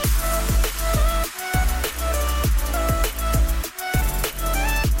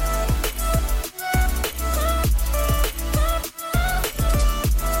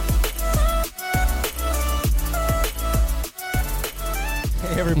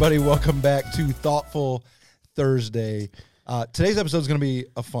everybody. Welcome back to Thoughtful Thursday. Today's episode is going to be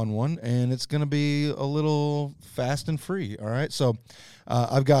a fun one, and it's going to be a little fast and free, all right? So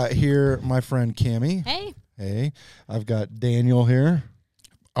I've got here my friend Cammie. Hey. Hey. I've got Daniel here.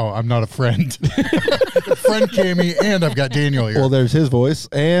 Oh, I'm not a friend. Friend Cammie, and I've got Daniel here. Well, there's his voice.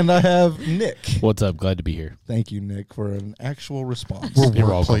 And I have Nick. What's up? Glad to be here. Thank you, Nick, for an actual response. We're You're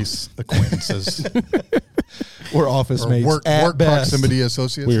workplace acquaintances. We're office Or mates work at best. proximity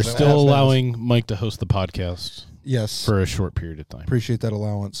associates. We are Is that still what- allowing Mike to host the podcast Yes. for a short period of time. Appreciate that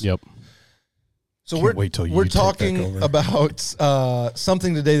allowance. Yep. So Can't wait till we're you take back talking over. about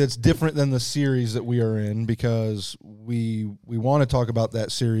something today that's different than the series that we are in, because we want to talk about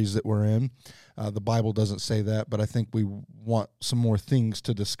that series that we're in. The Bible doesn't say that, but I think we want some more things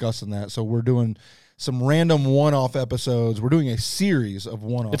to discuss in that. So we're doing some random one-off episodes. We're doing a series of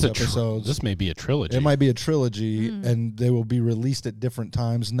one-off It's episodes. this may be a trilogy. It might be a trilogy, and they will be released at different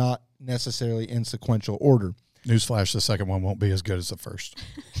times, not necessarily in sequential order. Newsflash, the second one won't be as good as the first.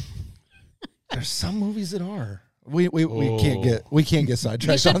 There's some movies that are. We can't get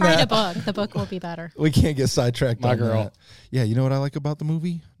sidetracked You should on write that. a book. The book will be better. We can't get sidetracked My on girl. that. Yeah, you know what I like about the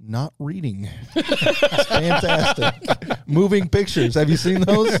movie? Not reading. It's fantastic. Moving pictures. Have you seen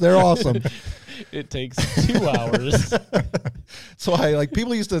those? They're awesome. It takes 2 hours. So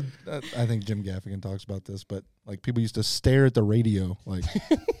people used to, I think Jim Gaffigan talks about this, but like people used to stare at the radio. Like,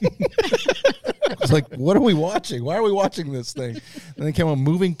 it's like, what are we watching? Why are we watching this thing? And they came on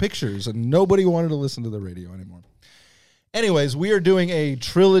moving pictures, and nobody wanted to listen to the radio anymore. Anyways, we are doing a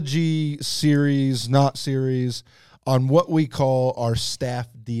trilogy series, on what we call our staff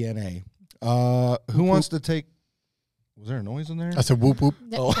DNA. Who wants to take? Was there a noise in there? I said whoop whoop.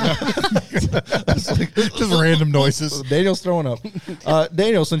 Oh. That's like, Just random noises. Daniel's throwing up.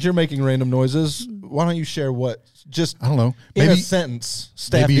 Daniel, since you're making random noises, why don't you share what? Just I don't know. in a Maybe sentence.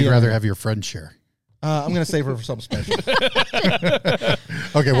 Staff maybe you'd DNA. rather have your friend share. I'm going to save her for something special.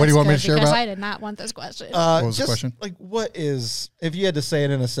 Okay, what do you want me to share because about? I did not want this question. What was the just, question? Like, what is, if you had to say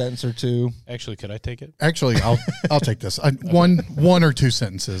it in a sentence or two? Actually, could I take it? Actually, I'll take this. One or two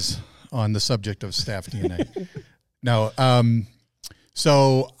sentences on the subject of staff DNA. No,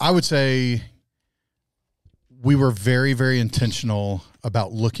 so I would say we were very, very intentional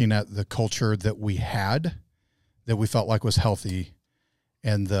about looking at the culture that we had, that we felt like was healthy,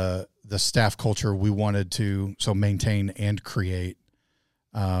 and the staff culture we wanted to maintain and create,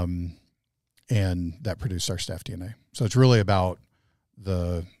 and that produced our staff DNA. So it's really about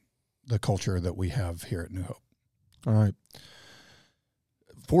the culture that we have here at New Hope. All right.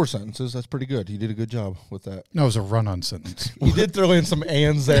 4 sentences. That's pretty good. You did a good job with that. No, it was a run-on sentence. You did throw in some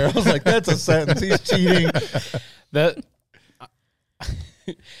ands there. I was like, that's a sentence. He's cheating.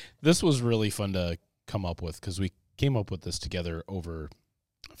 This was really fun to come up with because we came up with this together over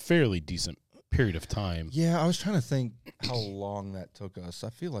a fairly decent period of time. Yeah, I was trying to think how long that took us.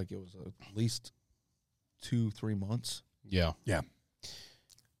 I feel like it was at least 2-3 months. Yeah. I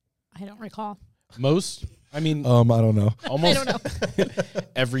don't recall. I mean, I don't know. almost I don't know.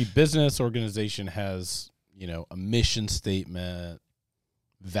 every business organization has, a mission statement,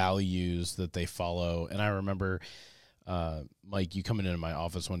 values that they follow. And I remember, Mike, you coming into my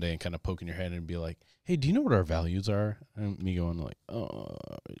office one day and kind of poking your head and be like, hey, do you know what our values are? And me going like,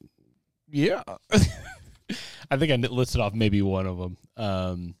 yeah. I think I listed off maybe one of them.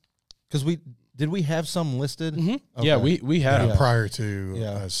 Because did we have some listed? Mm-hmm. Okay. Yeah, we had Yeah. Prior to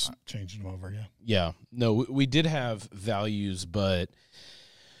Yeah. us changing them over, yeah. Yeah, no, we did have values, but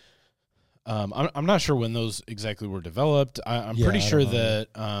I'm not sure when those exactly were developed. I'm Yeah, pretty I sure don't know.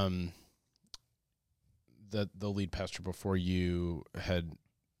 that that the lead pastor before you had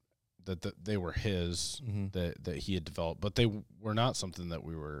that they were his Mhm. that he had developed, but they were not something that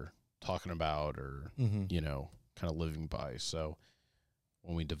we were talking about or Mhm. kind of living by. So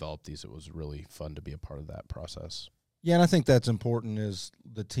when we developed these, it was really fun to be a part of that process. Yeah, and I think that's important, is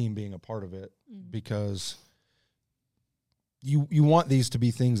the team being a part of it, because you want these to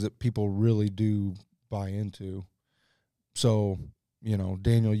be things that people really do buy into. So,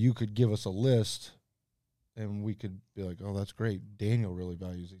 Daniel, you could give us a list and we could be like, oh, that's great. Daniel really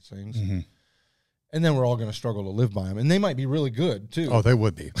values these things. Mm-hmm. And then we're all going to struggle to live by them. And they might be really good, too. Oh, they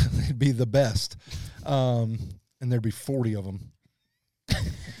would be. They'd be the best. And there'd be 40 of them.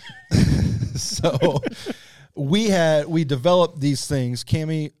 So we developed these things.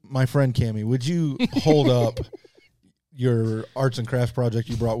 Cammie, my friend Cammie, would you hold up your arts and crafts project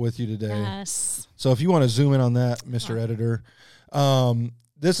you brought with you today? Yes. So if you want to zoom in on that, Mr. Editor,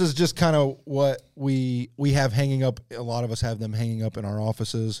 this is just kind of what we have hanging up. A lot of us have them hanging up in our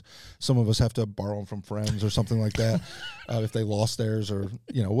offices. Some of us have to borrow them from friends or something like that if they lost theirs or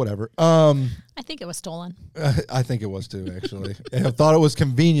whatever. I think it was stolen. I think it was too, actually. And I thought it was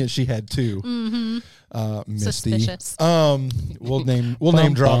convenient. She had two. Mm-hmm. Misty. Suspicious. We'll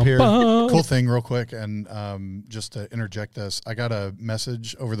name drop here. Cool thing real quick, and just to interject this, I got a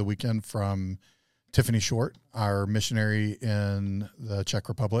message over the weekend from Tiffany Short, our missionary in the Czech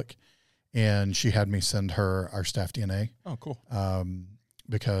Republic, and she had me send her our staff DNA. Oh, cool.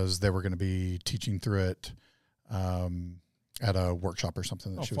 Because they were going to be teaching through it at a workshop or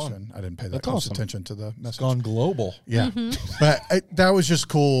something that she was fun. doing. I didn't pay that That's close awesome. attention to the It's message. gone global. Yeah. But that was just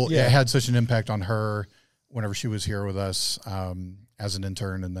cool. Yeah. It had such an impact on her whenever she was here with us as an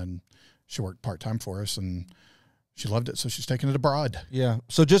intern, and then she worked part-time for us, and she loved it, so she's taking it abroad. Yeah.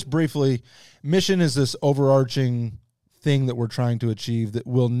 So just briefly, mission is this overarching thing that we're trying to achieve that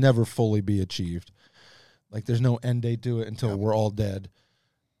will never fully be achieved. Like there's no end date to it until we're all dead.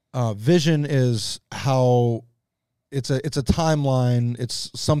 Vision is how it's a timeline. It's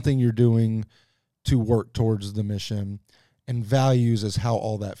something you're doing to work towards the mission, and values is how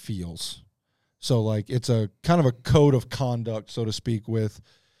all that feels. So like it's a kind of a code of conduct, so to speak, with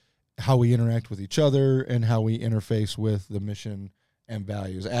how we interact with each other and how we interface with the mission and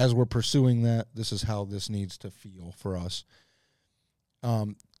values. As we're pursuing that, this is how this needs to feel for us. I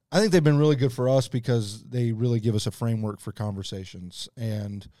think they've been really good for us because they really give us a framework for conversations.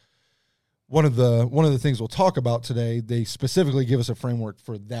 And one of the things we'll talk about today, they specifically give us a framework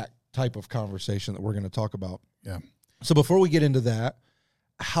for that type of conversation that we're going to talk about. Yeah. So before we get into that,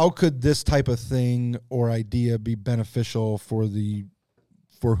 how could this type of thing or idea be beneficial for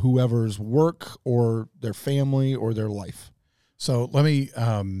whoever's work or their family or their life? So let me,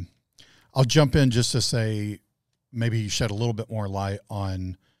 I'll jump in just to say, maybe shed a little bit more light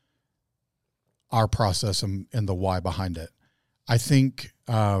on our process and the why behind it. I think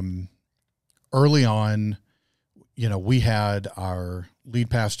early on, we had our lead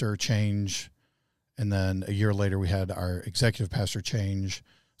pastor change, and then a year later we had our executive pastor change.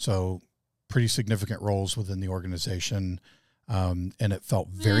 So pretty significant roles within the organization. And it felt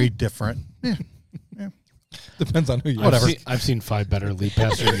very different. Yeah. Depends on who you Whatever. I've seen 5 better lead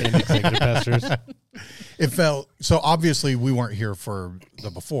pastors and executive pastors. It felt so. Obviously, we weren't here for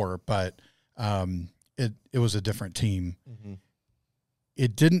the before, but it was a different team. Mm-hmm.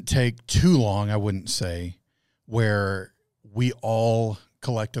 It didn't take too long, I wouldn't say, where we all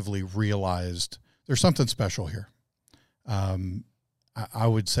collectively realized there's something special here. I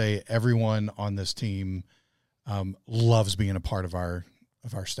would say everyone on this team loves being a part of our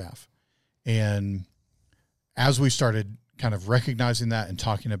staff, and as we started kind of recognizing that and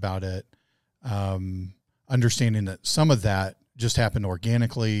talking about it, understanding that some of that just happened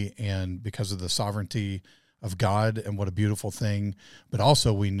organically and because of the sovereignty of God, and what a beautiful thing. But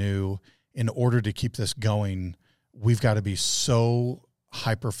also we knew in order to keep this going, we've got to be so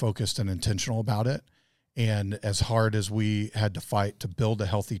hyper-focused and intentional about it. And as hard as we had to fight to build a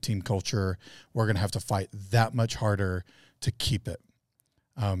healthy team culture, we're going to have to fight that much harder to keep it.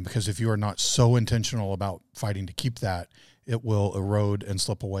 Because if you are not so intentional about fighting to keep that, it will erode and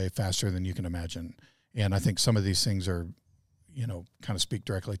slip away faster than you can imagine. And I think some of these things are, kind of speak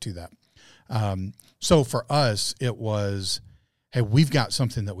directly to that. So for us, it was, hey, we've got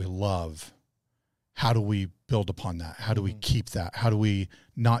something that we love. How do we build upon that? How do we keep that? How do we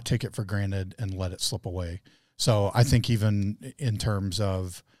not take it for granted and let it slip away? So I think even in terms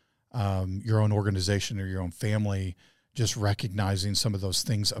of your own organization or your own family, just recognizing some of those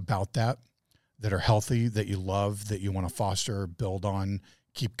things about that are healthy, that you love, that you want to foster, build on,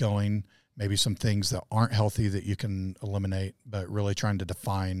 keep going. Maybe some things that aren't healthy that you can eliminate, but really trying to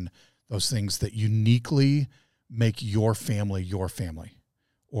define those things that uniquely make your family,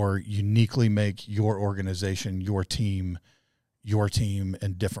 or uniquely make your organization, your team,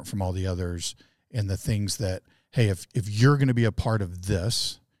 and different from all the others. And the things that, hey, if you're going to be a part of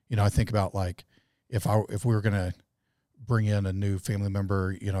this, I think about like, if we were going to bring in a new family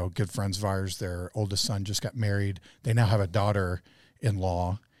member, good friends of ours, their oldest son just got married. They now have a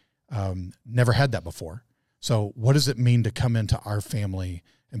daughter-in-law. Never had that before. So what does it mean to come into our family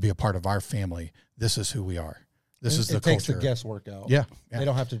and be a part of our family? This is who we are. This is the culture. It takes the guesswork out. Yeah. They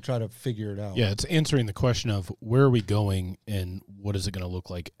don't have to try to figure it out. Yeah, it's answering the question of where are we going and what is it going to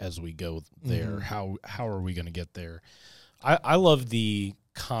look like as we go there? How are we going to get there? I love the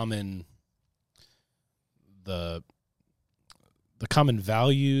common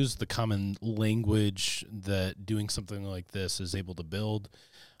values, the common language that doing something like this is able to build.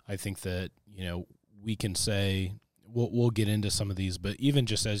 I think that, we can say we'll get into some of these, but even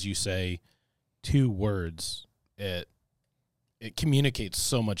just as you say 2 words, it communicates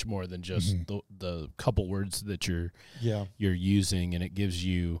so much more than just the couple words that you're using, and it gives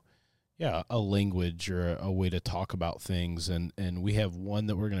you a language or a way to talk about things. And we have one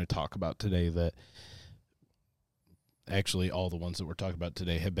that we're going to talk about today that actually all the ones that we're talking about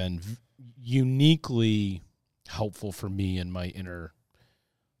today have been uniquely helpful for me in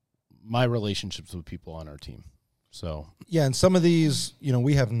my relationships with people on our team. So yeah, and some of these,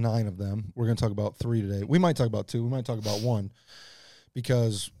 we have 9 of them. We're going to talk about 3 today. We might talk about 2. We might talk about 1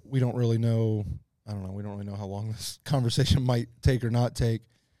 because we don't really know. I don't know. We don't really know how long this conversation might take or not take.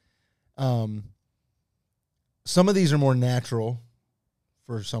 Some of these are more natural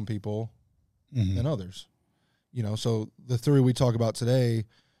for some people than others. So the 3 we talk about today,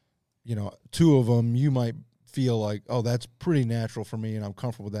 2 of them you might feel like, oh, that's pretty natural for me and I'm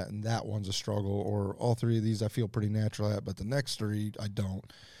comfortable with that, and that one's a struggle. Or all 3 of these I feel pretty natural at, but the next 3 I don't.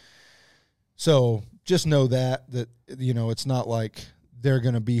 So just know that it's not like they're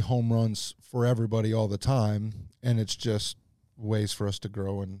going to be home runs for everybody all the time, and it's just ways for us to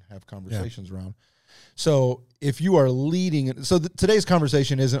grow and have conversations around. So if you are leading, today's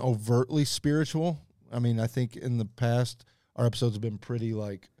conversation isn't overtly spiritual. I mean, I think in the past our episodes have been pretty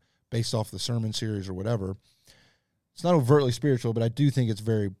based off the sermon series or whatever. It's not overtly spiritual, but I do think it's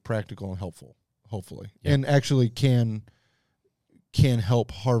very practical and helpful, hopefully, and actually can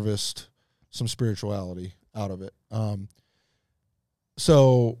help harvest some spirituality out of it.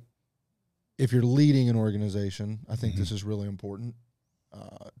 So if you're leading an organization, I think this is really important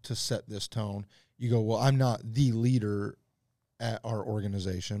to set this tone. You go, well, I'm not the leader at our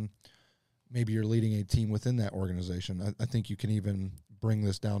organization. Maybe you're leading a team within that organization. I think you can even bring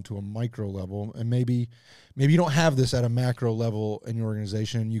this down to a micro level, and maybe you don't have this at a macro level in your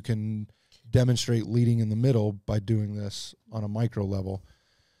organization. You can demonstrate leading in the middle by doing this on a micro level,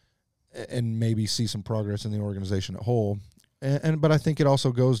 and maybe see some progress in the organization at whole. But I think it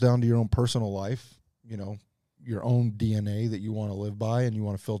also goes down to your own personal life, your own DNA that you want to live by and you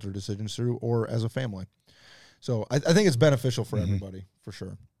want to filter decisions through, or as a family. So I think it's beneficial for everybody, for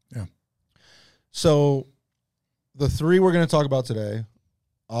sure. Yeah. So the 3 we're going to talk about today,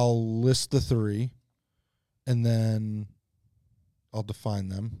 I'll list the 3, and then I'll define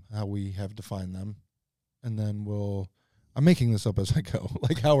them, how we have defined them, and then I'm making this up as I go,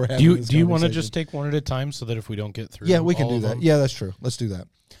 how we're having this Do you want to just take one at a time so that if we don't get through? Yeah, we can do that. Yeah, that's true. Let's do that.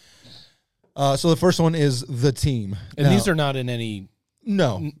 So the first one is the team. And these are not in any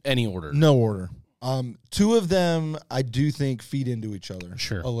order. No order. 2 of them I do think feed into each other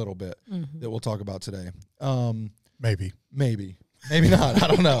a little bit that we'll talk about today. Maybe not. I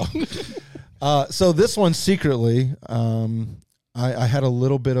don't know. So this one secretly, I had a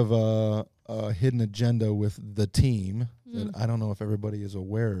little bit of a hidden agenda with the team that I don't know if everybody is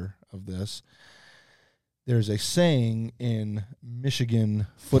aware of this. There's a saying in Michigan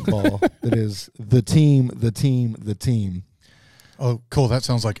football that is the team, the team, the team. Oh, cool. That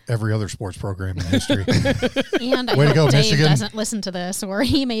sounds like every other sports program in history. And I Way to hope go, Dave Michigan. doesn't listen to this, or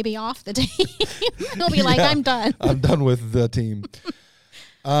he may be off the team. He'll be like, I'm done. I'm done with the team.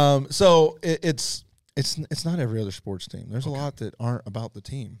 So it's not every other sports team. There's a lot that aren't about the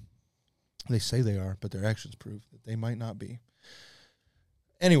team. They say they are, but their actions prove that they might not be.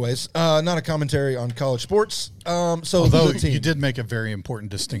 Anyways, not a commentary on college sports. Although you did make a very important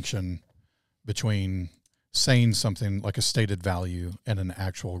distinction between saying something like a stated value and an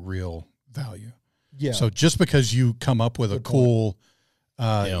actual real value. Yeah. So just because you come up with a cool,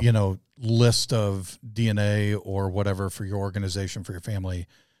 list of DNA or whatever for your organization, for your family,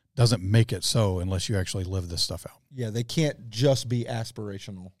 doesn't make it so unless you actually live this stuff out. Yeah, they can't just be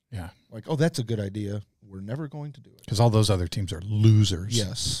aspirational. Yeah. Like, oh, that's a good idea. We're never going to do it. Because all those other teams are losers.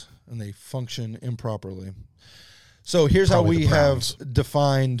 Yes, and they function improperly. So here's how we have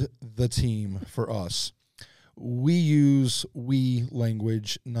defined the team for us. We use we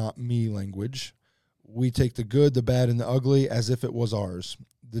language, not me language. We take the good, the bad, and the ugly as if it was ours.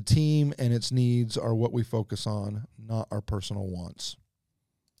 The team and its needs are what we focus on, not our personal wants.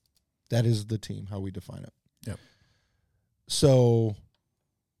 That is the team, how we define it. Yep. So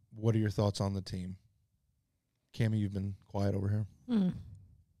what are your thoughts on the team? Cammie, you've been quiet over here.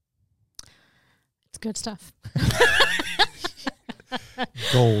 It's good stuff.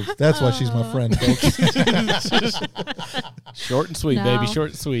 Gold. That's why she's my friend, folks. Short and sweet, baby. Short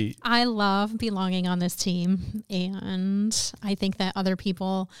and sweet. I love belonging on this team, and I think that other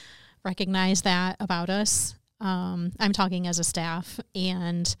people recognize that about us. I'm talking as a staff,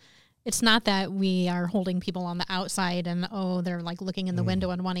 and it's not that we are holding people on the outside and, they're like looking in the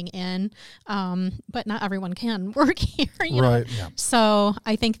window and wanting in. But not everyone can work here. You know? Yeah. So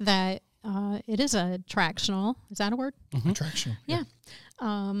I think that it is attractional. Is that a word? Attractional. Yeah.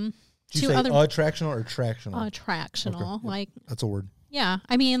 Did you say attractional or tractional? Attractional. Okay. Like, That's a word. yeah.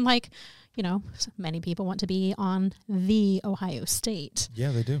 I mean, like, you know, many people want to be on the Ohio State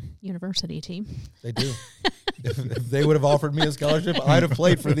Yeah, they do. University team. They do. if they would have offered me a scholarship, I'd have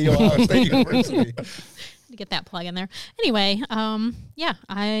played for the Ohio State University. To get that plug in there. Anyway,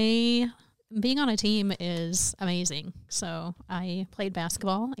 being on a team is amazing. So I played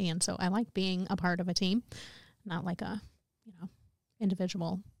basketball, and so I like being a part of a team, not like a,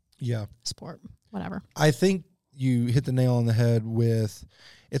 individual sport, whatever. I think you hit the nail on the head with,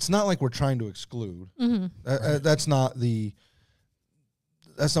 it's not like we're trying to exclude. Mm-hmm. That's not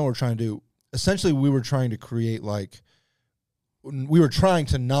what we're trying to do. Essentially, we were trying to create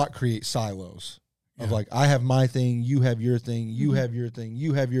to not create silos of like, I have my thing, you have your thing, you have your thing,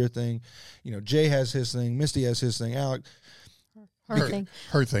 you have your thing. Jay has his thing, Misty has his thing, Alex. Her thing.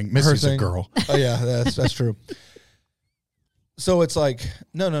 Her thing. Missy's a girl. Oh yeah, that's true. So it's like,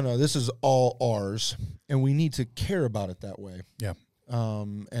 no, this is all ours, and we need to care about it that way. Yeah.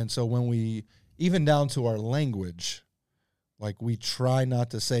 And so when we, even down to our language, like we try not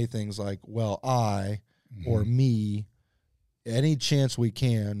to say things like, well, I or me. Any chance we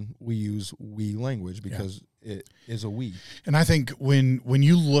can, we use we language because it is a we. And I think when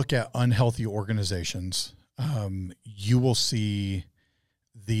you look at unhealthy organizations, you will see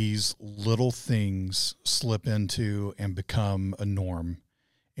these little things slip into and become a norm,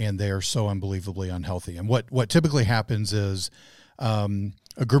 and they are so unbelievably unhealthy. And what typically happens is a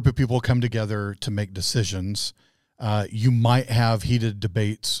group of people come together to make decisions. You might have heated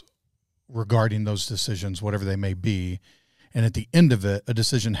debates regarding those decisions, whatever they may be. And at the end of it, a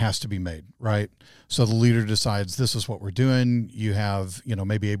decision has to be made, right? So the leader decides this is what we're doing. You have,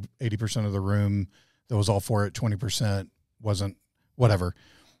 maybe 80% of the room that was all for it, 20% wasn't, whatever.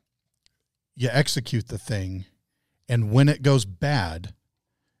 You execute the thing. And when it goes bad,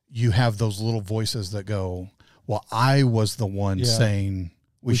 you have those little voices that go, well, I was the one saying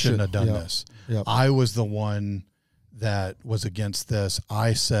we shouldn't have done this. Yep. I was the one that was against this.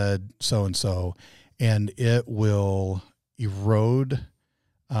 I said so-and-so, and it will erode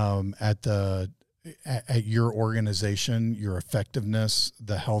at your organization, your effectiveness,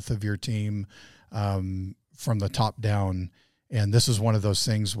 the health of your team from the top down. And this is one of those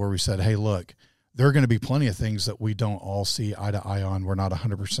things where we said, hey, look, there are going to be plenty of things that we don't all see eye to eye on. We're not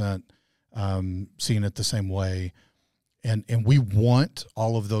 100% seeing it the same way. And we want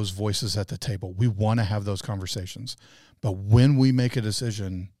all of those voices at the table. We want to have those conversations. But when we make a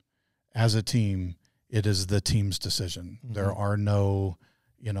decision as a team, it is the team's decision. Mm-hmm. There are no,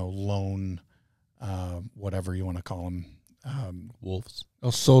 lone, whatever you want to call them, wolves.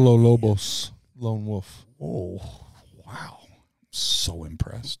 El Solo Lobos, lone wolf. Oh, wow. So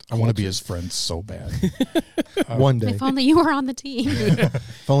impressed. I want to be his friend so bad. One day. If only you were on the team.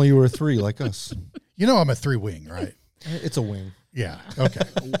 If only you were a 3 like us. I'm a 3-wing, right? It's a wing. Yeah. Okay.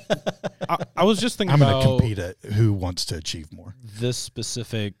 I was just thinking I'm about going to compete at who wants to achieve more. This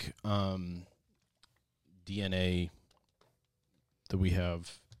specific DNA that we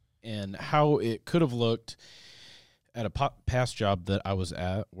have and how it could have looked at a past job that I was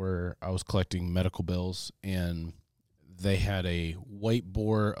at where I was collecting medical bills, and they had a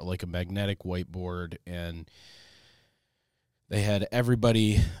whiteboard, like a magnetic whiteboard, and they had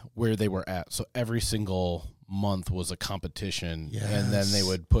everybody where they were at. So every single month was a competition, and then they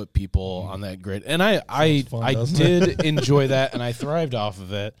would put people on that grid. And I did enjoy that, and I thrived off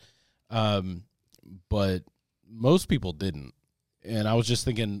of it. But most people didn't. And I was just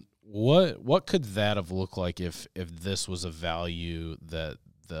thinking, what could that have looked like if this was a value that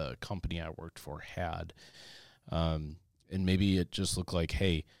the company I worked for had? And maybe it just looked like,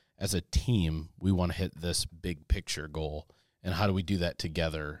 hey, as a team, we want to hit this big picture goal. And how do we do that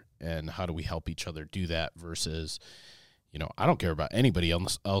together? And how do we help each other do that versus, I don't care about anybody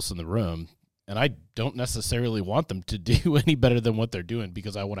else in the room. And I don't necessarily want them to do any better than what they're doing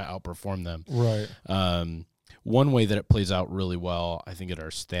because I want to outperform them. Right. One way that it plays out really well, I think, at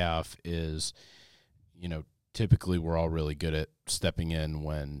our staff is, typically we're all really good at stepping in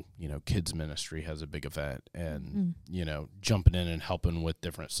when, kids ministry has a big event and, jumping in and helping with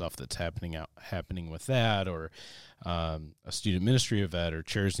different stuff that's happening with that, or a student ministry event, or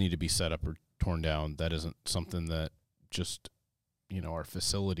chairs need to be set up or torn down. That isn't something that just, our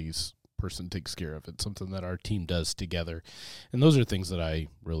facilities person takes care of. It's something that our team does together. And those are things that I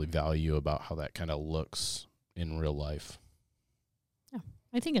really value about how that kind of looks in real life. Yeah.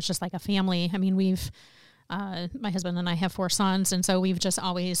 I think it's just like a family. I mean, my husband and I have 4 sons, and so we've just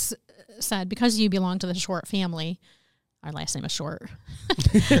always said, because you belong to the Short family, our last name is Short,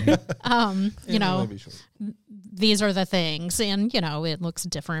 you know, these are the things. And, you know, it looks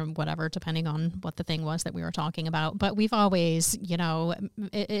different, whatever, depending on what the thing was that we were talking about. But we've always, you know,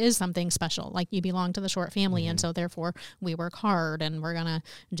 it is something special. Like, you belong to the Short family, and so therefore we work hard and we're going to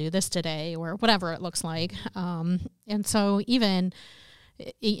do this today or whatever it looks like. And so even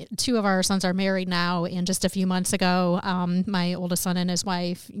 2 of our sons are married now, and just a few months ago, my oldest son and his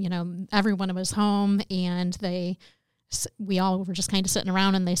wife, you know, everyone was home, and we all were just kind of sitting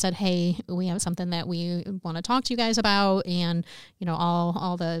around, and they said, hey, we have something that we want to talk to you guys about. And, you know,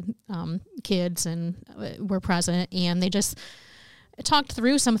 all the kids and were present, and they just talked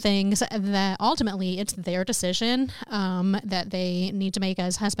through some things that ultimately it's their decision that they need to make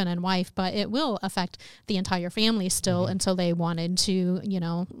as husband and wife, but it will affect the entire family still. And so they wanted to, you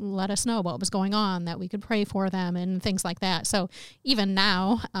know, let us know what was going on, that we could pray for them and things like that. So even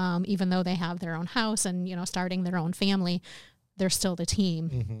now, even though they have their own house and, you know, starting their own family, they're still the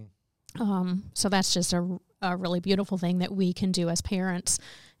team. So that's just a really beautiful thing that we can do as parents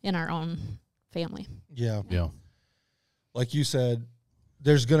in our own family. Yeah. Like you said,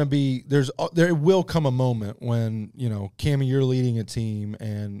 there will come a moment when, you know, Cammie, you're leading a team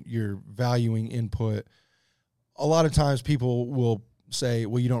and you're valuing input. A lot of times people will say,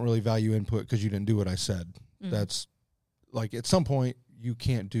 well, you don't really value input because you didn't do what I said. That's like, at some point you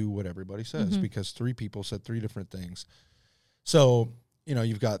can't do what everybody says because 3 people said 3 different things. So, you know,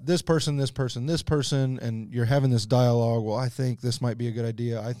 you've got this person, and you're having this dialogue. Well, I think this might be a good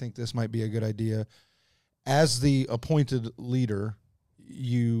idea. I think this might be a good idea. As the appointed leader,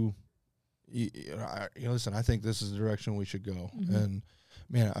 you listen, I think this is the direction we should go. And,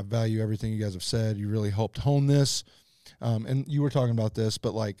 man, I value everything you guys have said. You really helped hone this. And you were talking about this,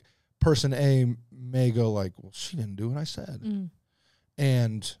 but, like, person A may go like, well, she didn't do what I said.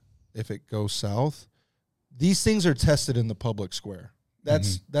 And if it goes south, these things are tested in the public square.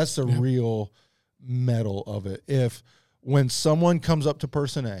 That's the real metal of it. If when someone comes up to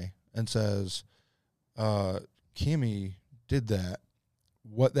person A and says, Cammie did that,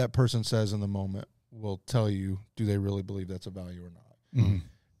 what that person says in the moment will tell you, do they really believe that's a value or not?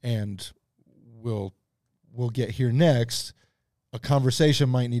 And we'll get here next. A conversation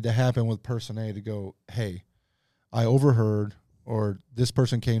might need to happen with person A to go, hey, I overheard, or this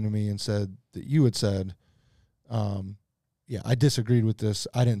person came to me and said that you had said, I disagreed with this.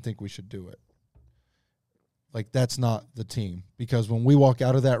 I didn't think we should do it. Like, that's not the team, because when we walk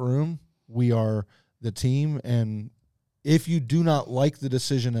out of that room, we are the team. And if you do not like the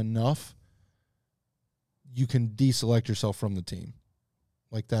decision enough, you can deselect yourself from the team.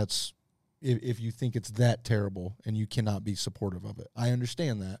 Like, that's, if you think it's that terrible and you cannot be supportive of it. I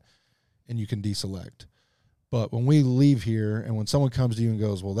understand that, and you can deselect. But when we leave here and when someone comes to you and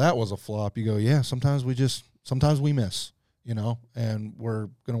goes, well, that was a flop, you go, yeah, sometimes we miss, you know, and we're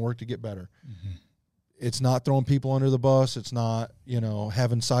going to work to get better. It's not throwing people under the bus. It's not, you know,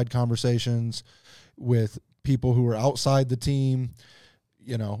 having side conversations with people who are outside the team.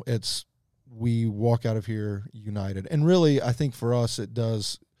 You know, it's, we walk out of here united. And really, I think for us, it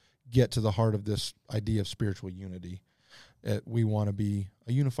does get to the heart of this idea of spiritual unity. We want to be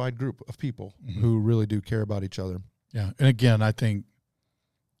a unified group of people who really do care about each other. Yeah. And again, I think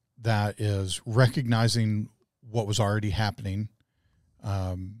that is recognizing what was already happening,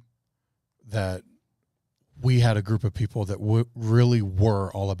 that we had a group of people that really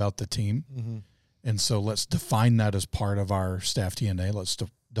were all about the team. And so let's define that as part of our staff DNA. Let's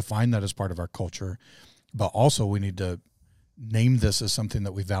define that as part of our culture. But also we need to name this as something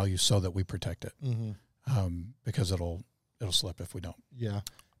that we value so that we protect it, because it'll slip if we don't. Yeah.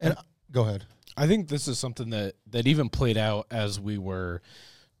 And go ahead. I think this is something that even played out as we were,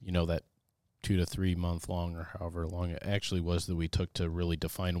 you know, that 2 to 3 month long, or however long it actually was, that we took to really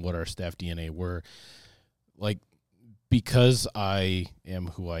define what our staff DNA were. Like, because I am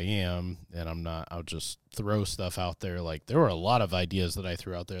who I am, and I'll just throw stuff out there. Like, there were a lot of ideas that I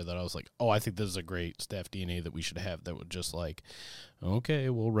threw out there that I was like, oh, I think this is a great staff DNA that we should have, that would just like, okay,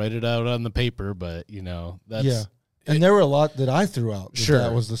 we'll write it out on the paper, but, you know, that's. Yeah. And there were a lot that I threw out.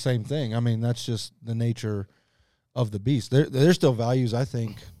 That was the same thing. I mean, that's just the nature of the beast. There's still values, I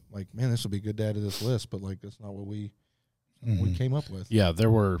think, like, man, this will be good to add to this list, but, like, that's not what we came up with. Yeah,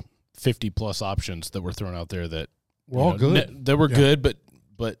 there were 50 plus options that were thrown out there that were all good. They were good,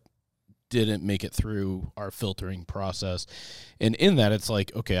 but didn't make it through our filtering process. And in that, it's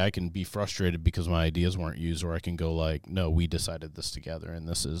like, okay, I can be frustrated because my ideas weren't used, or I can go like, no, we decided this together, and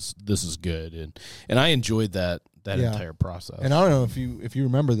this is good. And I enjoyed that entire process. And I don't know if you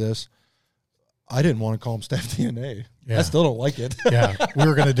remember this, I didn't want to call them staff DNA. Yeah. I still don't like it. Yeah, we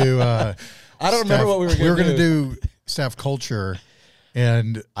were going to do. I don't remember what we were going to do. We were going to do staff culture,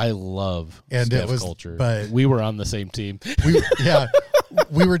 and I love and staff it was culture. But we were on the same team.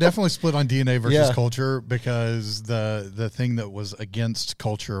 We were definitely split on DNA versus culture, because the thing that was against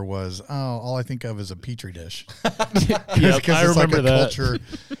culture was, all I think of is a petri dish. Yep, I remember like that. Culture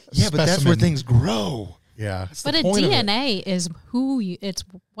but that's where things grow. Yeah, but a DNA is it's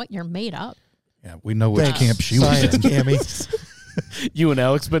what you're made up. Yeah, we know which camp she was Science, in. Cammy. You and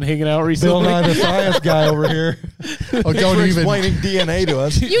Alex been hanging out recently? Bill Nye, the science guy over here. Oh, don't even explaining DNA to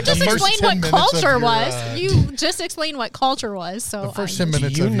us. You just explained what culture was. You just explained what culture was. So the first 10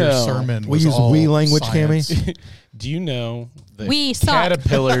 minutes of your sermon we was use all we language, science. Cammy. Do you know that we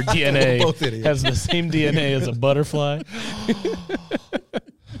caterpillar DNA has the same DNA as a butterfly?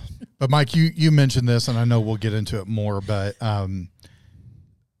 But Mike, you mentioned this, and I know we'll get into it more, but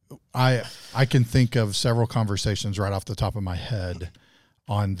I can think of several conversations right off the top of my head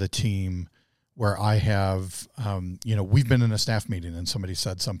on the team where I have, we've been in a staff meeting and somebody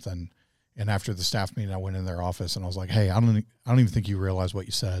said something, and after the staff meeting, I went in their office and I was like, "Hey, I don't even think you realize what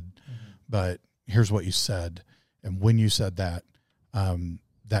you said, but here's what you said, and when you said that,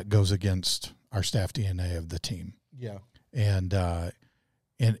 that goes against our staff DNA of the team." Yeah, and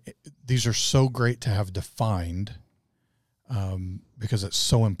these are so great to have defined. Because it's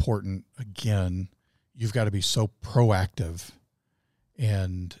so important. Again, you've got to be so proactive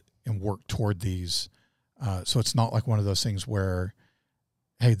and work toward these. So it's not like one of those things where,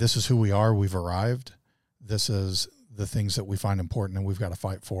 hey, this is who we are. We've arrived. This is the things that we find important and we've got to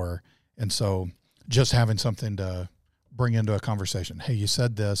fight for. And so just having something to bring into a conversation. Hey, you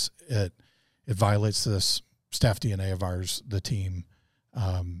said this, it violates this staff DNA of ours, the team.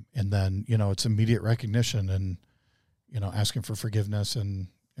 And then, it's immediate recognition and, asking for forgiveness and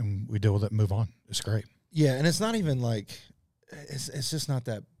we deal with it and move on. It's great. Yeah, and it's not even like it's just not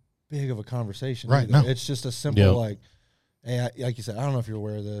that big of a conversation. Right. Either. No. It's just a simple like, hey, like you said, I don't know if you're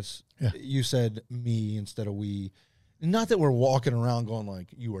aware of this. Yeah. You said me instead of we. Not that we're walking around going like,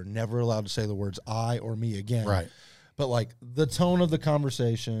 you are never allowed to say the words I or me again. Right. But like the tone of the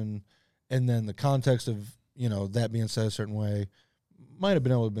conversation and then the context of, that being said a certain way might have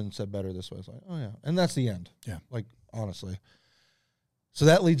been able to have been said better this way. It's like, oh yeah. And that's the end. Yeah. Like, honestly. So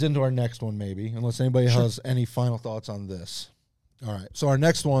that leads into our next one, maybe, unless anybody has any final thoughts on this. All right. So our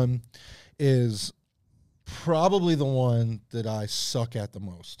next one is probably the one that I suck at the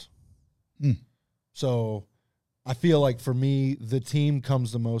most. So I feel like for me, the team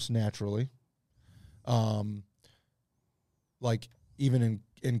comes the most naturally. Like even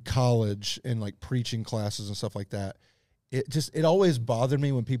in college and like preaching classes and stuff like that, it always bothered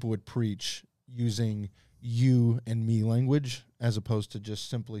me when people would preach using you and me language as opposed to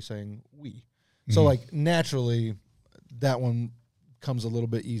just simply saying we. So like naturally that one comes a little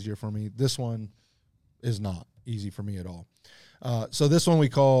bit easier for me. This one is not easy for me at all. So this one we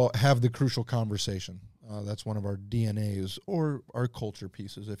call have the crucial conversation. That's one of our DNAs or our culture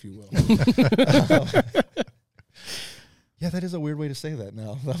pieces, if you will. Yeah, that is a weird way to say that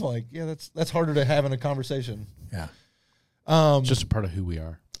now. I'm like, yeah, that's harder to have in a conversation. Yeah. Just a part of who we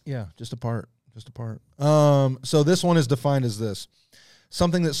are. Yeah, just a part. So this one is defined as this.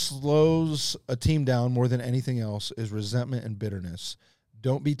 Something that slows a team down more than anything else is resentment and bitterness.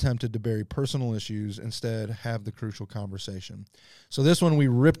 Don't be tempted to bury personal issues. Instead, have the crucial conversation. So this one we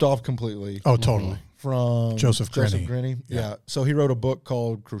ripped off completely. Oh, totally. From Joseph Grenny. Yeah. So he wrote a book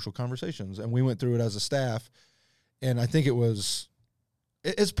called Crucial Conversations, and we went through it as a staff. And I think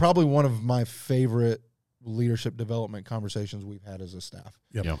it's probably one of my favorite leadership development conversations we've had as a staff.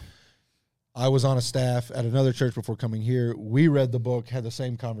 Yep. I was on a staff at another church before coming here. We read the book, had the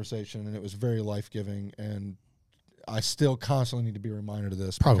same conversation, and it was very life-giving. And I still constantly need to be reminded of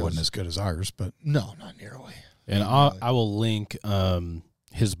this. Probably wasn't as good as ours, but no, not nearly. And I will link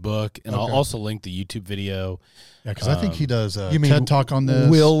his book, and I'll also link the YouTube video. Yeah, because I think he does a TED Talk on this.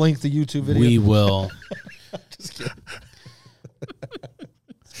 We'll link the YouTube video. We will. Just kidding.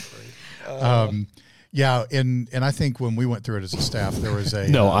 Yeah, and I think when we went through it as a staff, there was a...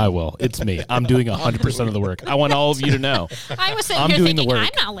 No, I will. It's me. I'm doing 100% of the work. I want all of you to know. I was sitting here thinking, I'm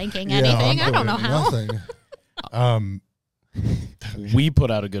not linking anything. I don't know how. We put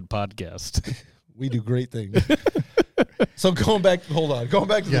out a good podcast. We do great things. So going back to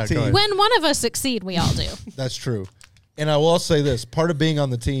the team. When one of us succeed, we all do. That's true. And I will also say this, part of being on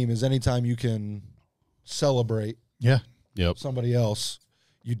the team is anytime you can celebrate somebody else,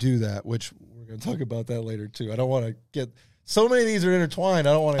 you do that, which we're going to talk about that later too. I don't want to get so many of these are intertwined.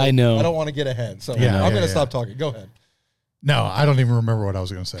 I don't want to get ahead. So I'm going to stop talking. Go ahead. No, I don't even remember what I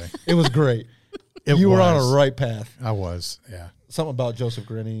was going to say. It was great. You were on a right path. I was. Yeah. Something about Joseph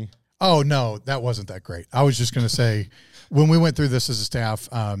Grinny. Oh no, that wasn't that great. I was just going to say, when we went through this as a staff,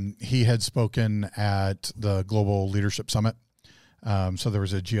 he had spoken at the Global Leadership Summit. So there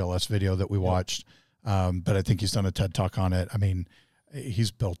was a GLS video that we watched, but I think he's done a TED Talk on it. I mean,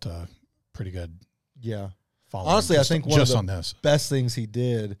 he's built a pretty good following. Honestly, I think one of the best things he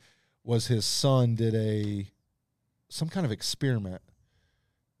did was his son did some kind of experiment.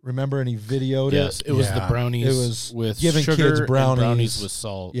 Remember, and he videoed it. Yes, it was the brownies. It was with giving sugar kids brownies with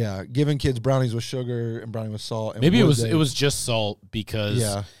salt. Yeah, giving kids brownies with sugar and brownies with salt. And maybe it was just salt because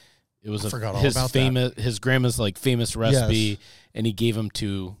it was his grandma's like famous recipe, and he gave them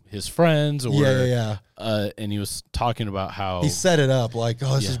to his friends. And he was talking about how he set it up like,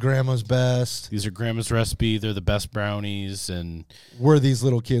 this is grandma's best. These are grandma's recipe. They're the best brownies, and were these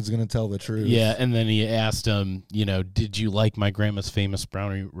little kids going to tell the truth? Yeah, and then he asked them, did you like my grandma's famous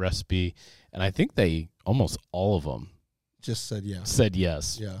brownie recipe? And I think almost all of them just said yes. Said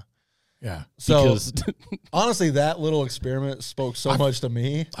yes. Yeah. Yeah. So honestly, that little experiment spoke so much to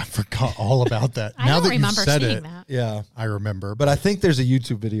me. I forgot all about that. I don't remember seeing that. Yeah, I remember. But I think there's a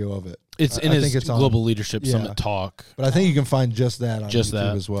YouTube video of it. It's in his Global Leadership Summit talk. But I think you can find just that on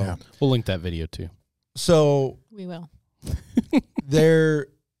YouTube as well. Yeah. We'll link that video too. So we will.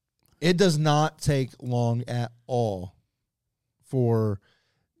 It does not take long at all for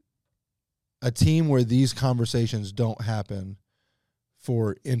a team where these conversations don't happen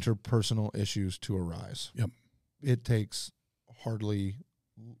for interpersonal issues to arise. Yep. It takes hardly,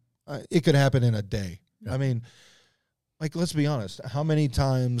 it could happen in a day. Yep. I mean, like, let's be honest. How many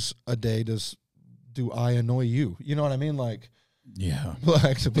times a day do I annoy you? You know what I mean? Like, yeah. Well,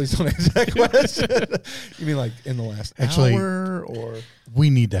 actually, please don't answer that question. You mean like in the last hour or?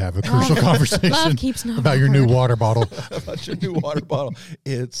 We need to have a crucial conversation about your new water bottle. About your new water bottle.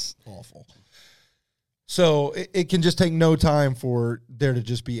 It's awful. So it can just take no time for there to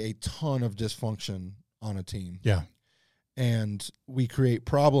just be a ton of dysfunction on a team. Yeah. And we create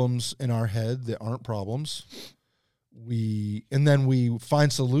problems in our head that aren't problems. And then we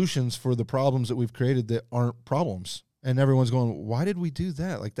find solutions for the problems that we've created that aren't problems. And everyone's going, why did we do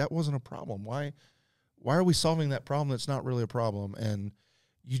that? Like, that wasn't a problem. Why are we solving that problem that's not really a problem? And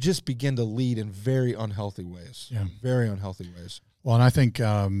you just begin to lead in very unhealthy ways. Yeah. Very unhealthy ways. Well, and I think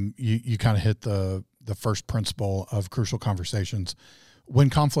you kind of hit the first principle of crucial conversations. When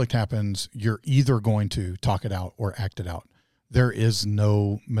conflict happens, you're either going to talk it out or act it out. There is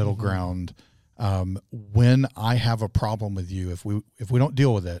no middle ground. When I have a problem with you, if we don't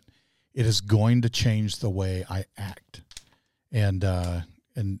deal with it, it is going to change the way I act. And I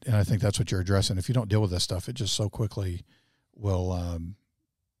think that's what you're addressing. If you don't deal with this stuff, it just so quickly will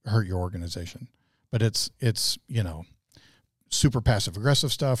hurt your organization. But it's super passive aggressive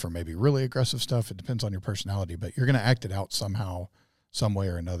stuff or maybe really aggressive stuff. It depends on your personality, but you're going to act it out somehow, some way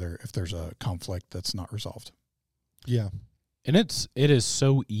or another if there's a conflict that's not resolved. Yeah. And it is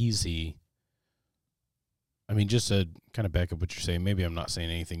so easy. I mean, just to kind of back up what you're saying, maybe I'm not saying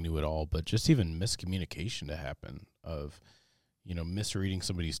anything new at all, but just even miscommunication to happen of, misreading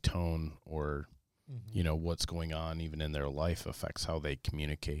somebody's tone or, what's going on even in their life affects how they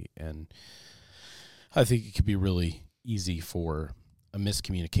communicate. And I think it could be really easy for a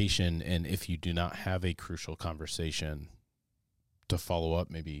miscommunication, and if you do not have a crucial conversation to follow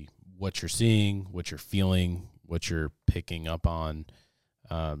up maybe what you're seeing, what you're feeling, what you're picking up on,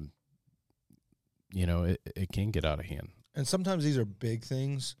 it can get out of hand. And sometimes these are big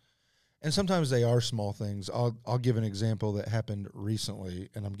things, and sometimes they are small things. I'll give an example that happened recently,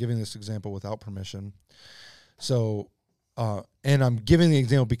 and I'm giving this example without permission. So, and I'm giving the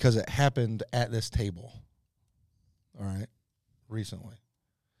example because it happened at this table. All right, recently.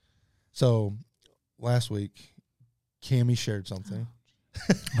 So last week, Cammie shared something.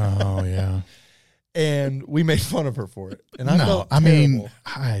 Oh yeah, and we made fun of her for it. And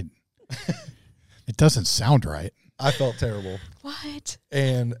it doesn't sound right. I felt terrible. What?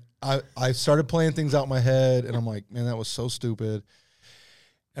 And I started playing things out in my head, and I'm like, man, that was so stupid.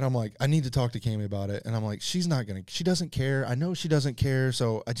 And I'm like, I need to talk to Cammie about it. And I'm like, she doesn't care. I know she doesn't care,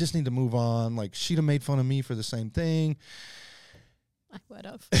 so I just need to move on. Like, she'd have made fun of me for the same thing. I would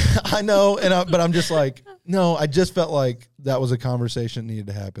have. I know, but I'm just like, no, I just felt like that was a conversation that needed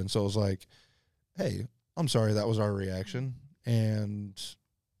to happen. So I was like, hey, I'm sorry that was our reaction. And,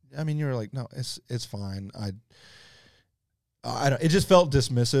 I mean, you were like, no, it's fine. it just felt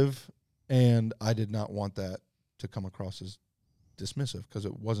dismissive, and I did not want that to come across as dismissive because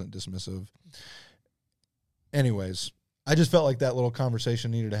it wasn't dismissive. Anyways, I just felt like that little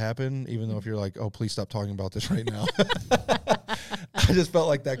conversation needed to happen, even though if you're like, oh, please stop talking about this right now. I just felt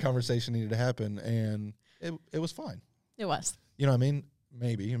like that conversation needed to happen, and it was fine. It was. You know what I mean?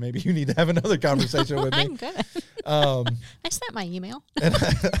 Maybe you need to have another conversation with me. I'm good. I sent my email. And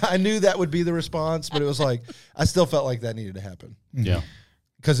I knew that would be the response, but it was like, I still felt like that needed to happen. Yeah.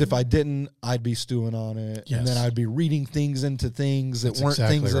 Because if I didn't, I'd be stewing on it. Yes. And then I'd be reading things into things that That's weren't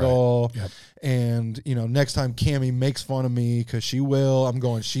exactly things right. at all. Yep. And, next time Cammie makes fun of me, because she will, I'm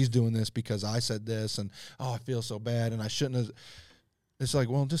going, she's doing this because I said this. And, I feel so bad. And I shouldn't have. It's like,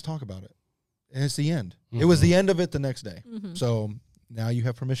 well, just talk about it. And it's the end. Mm-hmm. It was the end of it the next day. Mm-hmm. So now you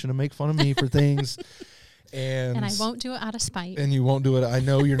have permission to make fun of me for things. And I won't do it out of spite. And you won't do it. I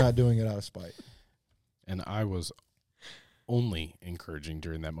know you're not doing it out of spite. And I was only encouraging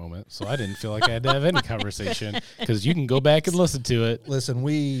during that moment, so I didn't feel like I had to have any conversation because you can go back and listen to it. Listen,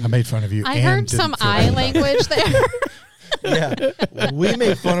 I made fun of you. I heard some eye language there. Yeah, we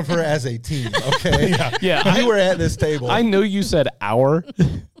made fun of her as a team. Okay, yeah. We were at this table. I know you said our.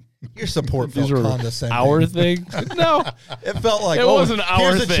 Your support These felt were condescending. our thing. No, it felt like it wasn't our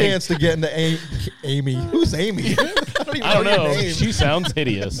here's thing. a chance to get into Amy. Who's Amy? I don't know. She sounds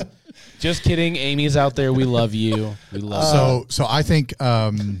hideous. Just kidding. Amy's out there. We love you. We love. So I think,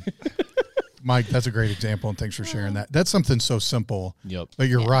 Mike, that's a great example, and thanks for sharing that. That's something so simple. Yep. But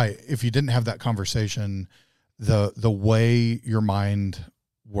you're right. If you didn't have that conversation, the way your mind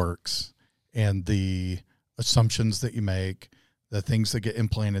works and the assumptions that you make, the things that get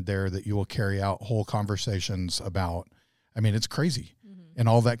implanted there that you will carry out whole conversations about. I mean, it's crazy. Mm-hmm. And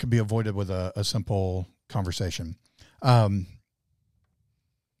all that could be avoided with a simple conversation. I'm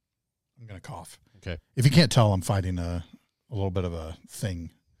going to cough. Okay. If you can't tell, I'm fighting a little bit of a thing,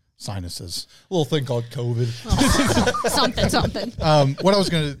 sinuses. A little thing called COVID. Oh, something. What I was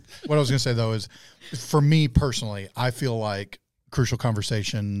going to say though is, for me personally, I feel like Crucial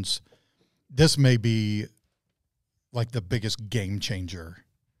Conversations, this may be like the biggest game changer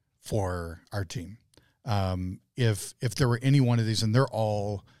for our team. If there were any one of these, and they're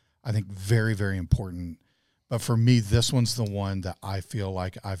all, I think, very, very important. But for me, this one's the one that I feel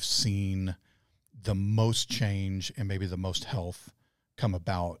like I've seen the most change and maybe the most health come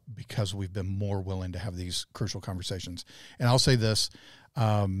about because we've been more willing to have these crucial conversations. And I'll say this,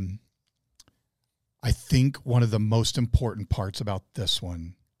 I think one of the most important parts about this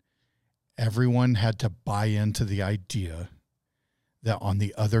one, everyone had to buy into the idea that on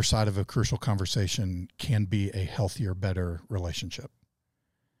the other side of a crucial conversation can be a healthier, better relationship.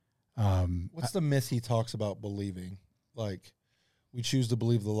 What's the myth he talks about believing? Like, we choose to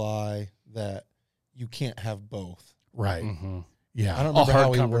believe the lie that you can't have both. Right. Mm-hmm. Yeah. I don't A remember how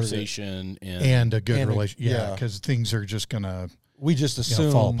hard he conversation and a good and relationship. yeah. Because things are just going to, we just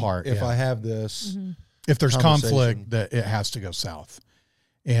assume fall apart. If Yeah. I have this, if there's conversation. conflict, that it has to go south.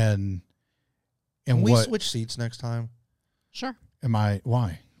 And can we what switch seats next time? Sure. why?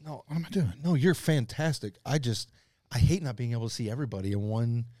 No, What am I doing? no, you're fantastic. I hate not being able to see everybody in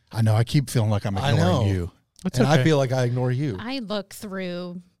one. I know. I keep feeling like I'm I ignoring know. you. That's and okay. I feel like I ignore you. I look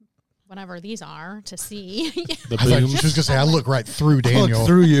through whatever these are to see. The I thought boom. she was going to say, I look right through I Daniel. look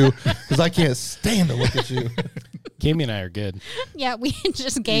through you because I can't stand to look at you. Cammy and I are good. Yeah, we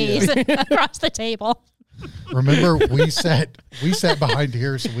just gaze across the table. Remember, we sat behind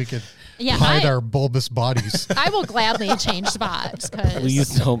here so we could Yeah, hide our bulbous bodies. I will gladly change spots because Please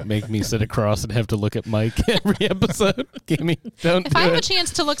don't make me sit across and have to look at Mike every episode. Cammy, don't if do I have a it.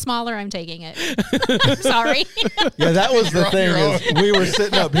 chance to look smaller, I'm taking it. Sorry. Yeah, that was the thing. Is we were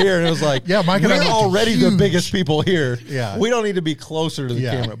sitting up here and it was like, Yeah, Mike and I we're looked already the huge. biggest people here. Yeah. We don't need to be closer to the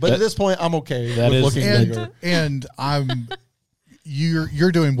Yeah. camera. But at this point, I'm okay that with is- looking bigger. And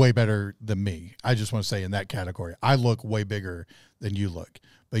you're doing way better than me. I just want to say in that category, I look way bigger than you look,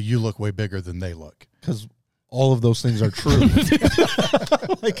 but you look way bigger than they look. Because all of those things are true.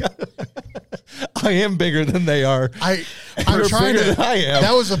 Like, I am bigger than they are. I'm You're trying bigger to. than I am.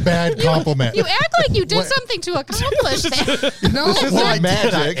 That was a bad compliment. You act like you did What? something to accomplish that. No, This isn't well, I did.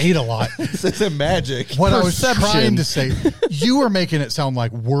 I magic. ate a lot. This isn't magic. What I was Perception. trying to say, you were making it sound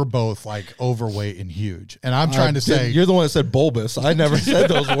like we're both like overweight and huge, and I'm trying to say You're the one that said bulbous. I never said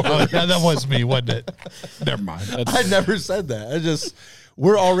those words. Oh, yeah, that was me, wasn't it? Never mind. I never said that. I just,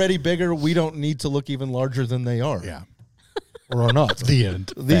 we're already bigger. We don't need to look even larger than they are. Yeah. Or are not. The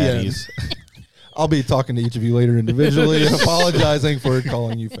end. The end. Fatties. I'll be talking to each of you later individually and apologizing for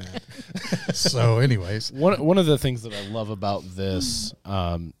calling you fat. So, anyways, One of the things that I love about this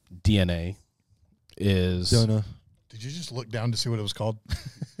DNA is Did Did you just look down to see what it was called?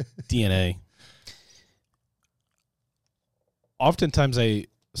 DNA. Oftentimes,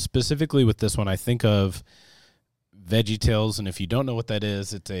 specifically with this one, I think of VeggieTales, and if you don't know what that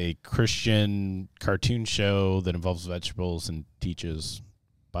is, it's a Christian cartoon show that involves vegetables and teaches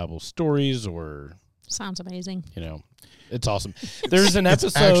Bible stories, or sounds amazing. It's awesome. There's an episode.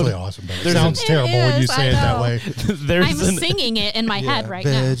 It's actually awesome, but it sounds terrible when you say it that way. I'm singing it in my head right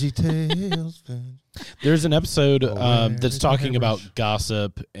now. VeggieTales. There's an episode that's talking about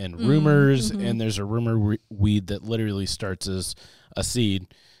gossip and rumors, and there's a rumor weed that literally starts as a seed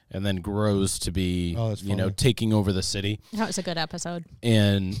and then grows to be, taking over the city. That was a good episode.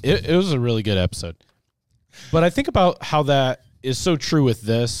 And it was a really good episode. But I think about how that is so true with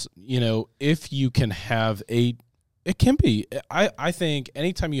this. If you can have it can be. I think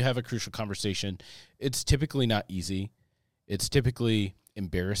anytime you have a crucial conversation, it's typically not easy. It's typically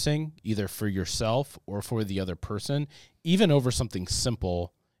embarrassing, either for yourself or for the other person, even over something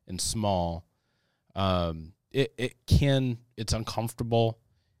simple and small. It's uncomfortable.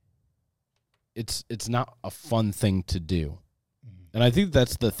 It's not a fun thing to do. And I think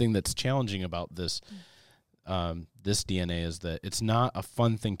that's the thing that's challenging about this this DNA is that it's not a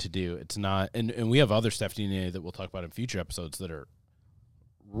fun thing to do. It's not, and we have other staff DNA that we'll talk about in future episodes that are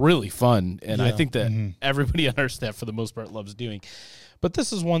really fun, and I think that everybody on our staff for the most part loves doing. But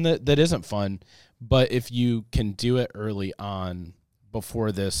this is one that isn't fun. But if you can do it early on,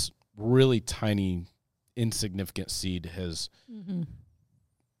 before this really tiny, insignificant seed has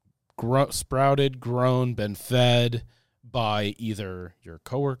sprouted, grown, been fed by either your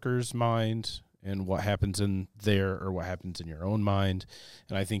coworker's mind and what happens in there or what happens in your own mind.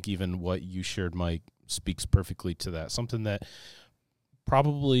 And I think even what you shared, Mike, speaks perfectly to that. Something that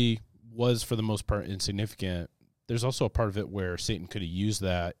probably was, for the most part, insignificant. There's also a part of it where Satan could have used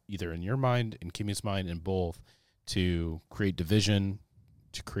that either in your mind, in Kimmy's mind, in both, to create division,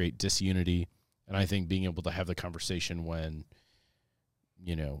 to create disunity. And I think being able to have the conversation when,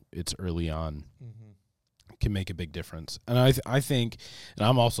 it's early on can make a big difference. And I think,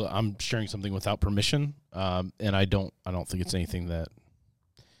 and I'm sharing something without permission, and I don't think it's anything that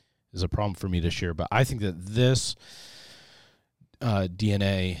is a problem for me to share, but I think that this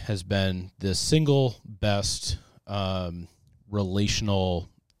DNA has been the single best relational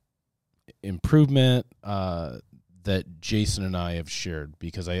improvement that Jason and I have shared,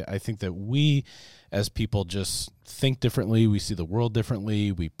 because I think that we as people just think differently, we see the world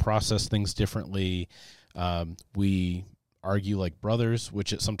differently, we process things differently. We argue like brothers,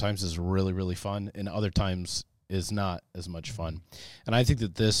 which it sometimes is really, really fun, and other times is not as much fun. And I think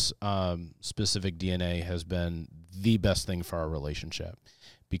that this specific DNA has been the best thing for our relationship,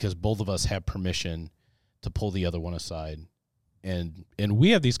 because both of us have permission to pull the other one aside. And we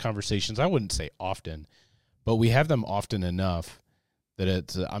have these conversations, I wouldn't say often, but we have them often enough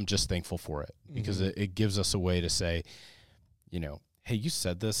that I'm just thankful for it, because it gives us a way to say, hey, you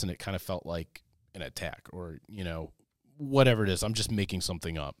said this and it kind of felt like an attack, or, whatever it is, I'm just making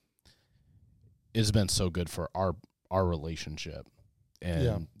something up. It's been so good for our relationship.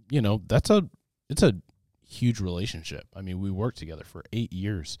 And, it's a huge relationship. I mean, we worked together for 8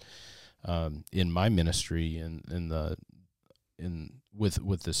 years in my ministry and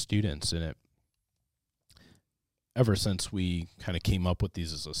with the students, and ever since we kind of came up with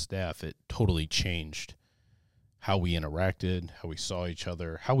these as a staff, it totally changed how we interacted, how we saw each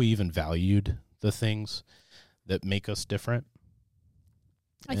other, how we even valued the things that make us different.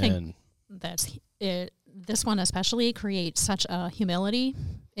 I think that's it. This one especially creates such a humility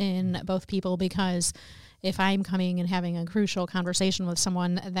in both people, because if I'm coming and having a crucial conversation with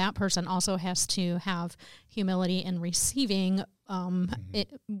someone, that person also has to have humility in receiving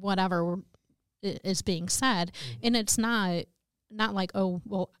whatever is being said. And it's not like, oh,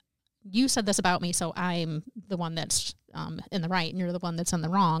 well, you said this about me, so I'm the one that's in the right and you're the one that's in the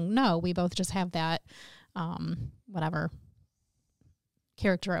wrong. No, we both just have that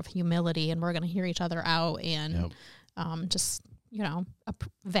character of humility, and we're going to hear each other out and just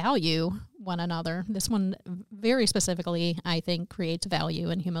value one another. This one very specifically, I think, creates value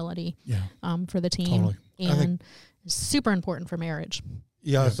and humility for the team. Totally. And it's super important for marriage.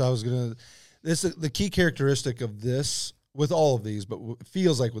 Yeah, so I was going to... the key characteristic of this, with all of these, but it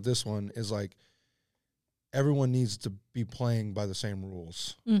feels like with this one, is like everyone needs to be playing by the same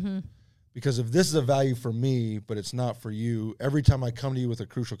rules. Mm-hmm. Because if this is a value for me, but it's not for you, every time I come to you with a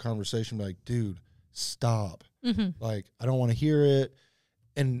crucial conversation, I'm like, dude, stop. Mm-hmm. Like, I don't want to hear it.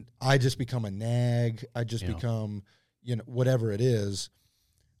 And I just become a nag. I just become, whatever it is.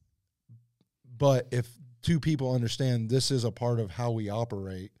 But if two people understand this is a part of how we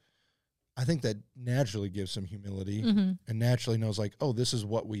operate, I think that naturally gives some humility Mm-hmm. and naturally knows like, oh, this is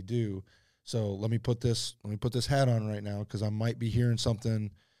what we do. So let me put this hat on right now because I might be hearing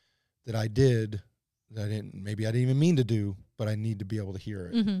something that I did that maybe I didn't even mean to do, but I need to be able to hear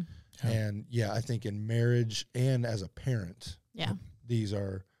it. Mm-hmm. Yeah. And I think in marriage and as a parent, these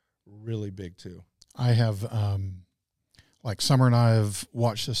are really big too. I have, like Summer and I have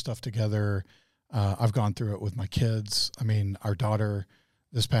watched this stuff together. I've gone through it with my kids. I mean, our daughter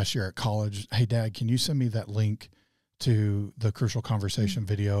this past year at college, hey, Dad, can you send me that link to the Crucial Conversation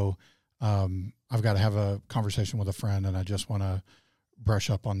video? I've got to have a conversation with a friend, and I just want to brush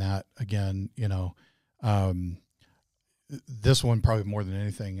up on that again. This one probably more than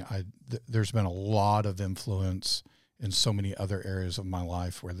anything, there's been a lot of influence in so many other areas of my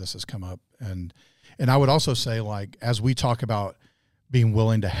life where this has come up. And I would also say, like, as we talk about being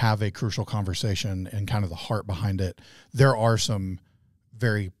willing to have a crucial conversation and kind of the heart behind it, there are some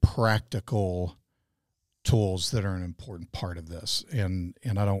very practical tools that are an important part of this. And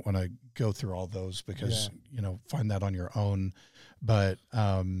I don't want to go through all those because, find that on your own. But,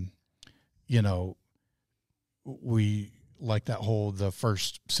 we like that whole, the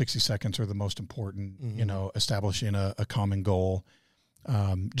first 60 seconds are the most important, establishing a common goal.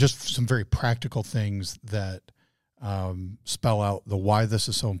 Just some very practical things that spell out the why this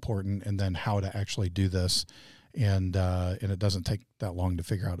is so important and then how to actually do this. And it doesn't take that long to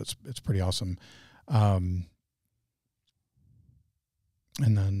figure out. It's pretty awesome. And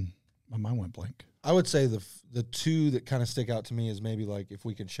then my mind went blank. I would say the two that kind of stick out to me is maybe like if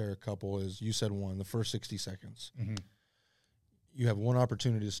we can share a couple is you said one, the first 60 seconds. Mm-hmm. You have one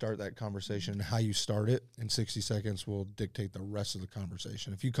opportunity to start that conversation. How you start it in 60 seconds will dictate the rest of the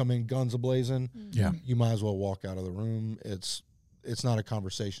conversation. If you come in guns a-blazing, you might as well walk out of the room. It's not a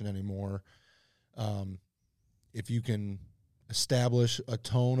conversation anymore. If you can establish a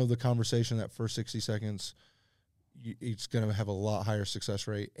tone of the conversation that first 60 seconds, it's going to have a lot higher success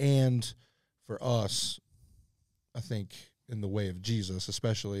rate. And for us, I think in the way of Jesus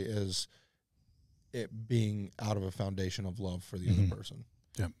especially, is it being out of a foundation of love for the other person.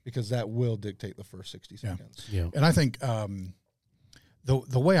 Yeah. Because that will dictate the first 60 seconds. Yeah. And I think the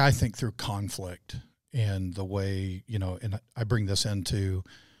way I think through conflict and the way, and I bring this into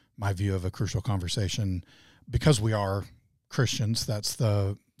my view of a crucial conversation, because we are Christians, that's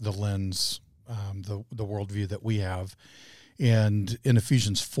the lens, the worldview that we have. And in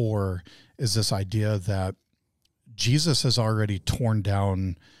Ephesians 4 is this idea that Jesus has already torn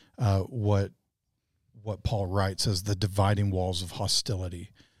down what Paul writes as the dividing walls of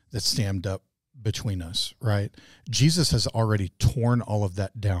hostility that stand up between us, right? Jesus has already torn all of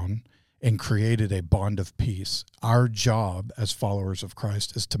that down and created a bond of peace. Our job as followers of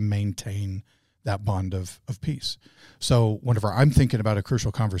Christ is to maintain that bond of peace. So whenever I'm thinking about a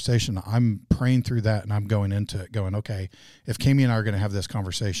crucial conversation, I'm praying through that and I'm going into it going, okay, if Kami and I are going to have this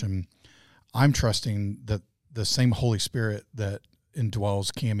conversation, I'm trusting that the same Holy Spirit that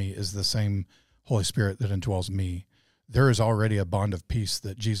indwells Kami is the same Holy Spirit that indwells me. There is already a bond of peace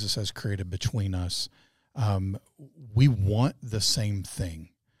that Jesus has created between us. We want the same thing.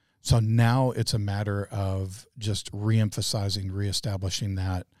 So now it's a matter of just reemphasizing, reestablishing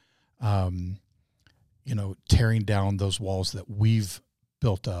that, tearing down those walls that we've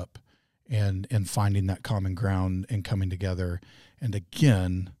built up and finding that common ground and coming together. And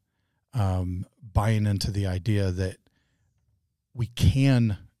again, buying into the idea that we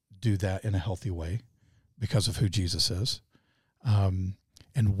can do that in a healthy way because of who Jesus is. And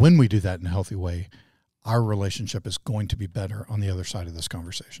when we do that in a healthy way, our relationship is going to be better on the other side of this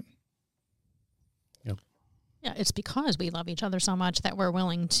conversation. Yeah, it's because we love each other so much that we're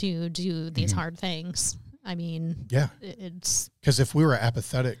willing to do these hard things. I mean, it's... Because if we were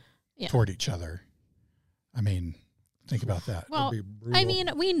apathetic toward each other, I mean, think about that. Well, I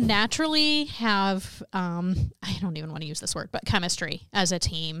mean, we naturally have, I don't even want to use this word, but chemistry as a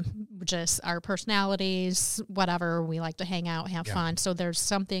team, just our personalities, whatever, we like to hang out, have fun. So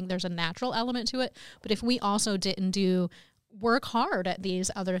there's a natural element to it. But if we also didn't work hard at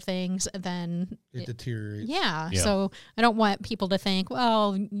these other things, then it deteriorates. Yeah. So I don't want people to think,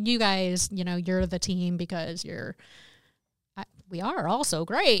 well, you guys, you're the team because we are also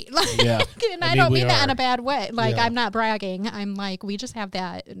great. Yeah. And I don't mean that in a bad way. I'm not bragging. I'm like, we just have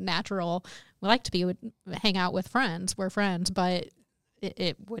that natural, we like to hang out with friends. We're friends, but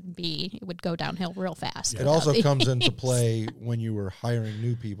it would go downhill real fast. It also comes into play when you were hiring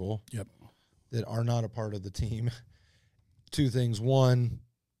new people Yep. that are not a part of the team. Two things. One,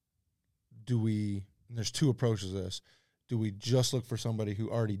 and there's two approaches to this. Do we just look for somebody who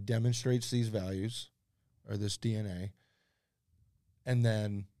already demonstrates these values or this DNA? And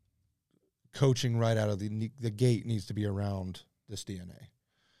then coaching right out of the gate needs to be around this DNA.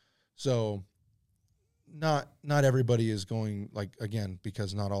 So not everybody is going, like, again,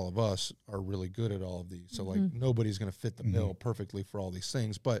 because not all of us are really good at all of these. So, like, nobody's going to fit the bill perfectly for all these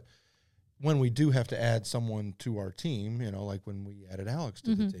things. But when we do have to add someone to our team, like when we added Alex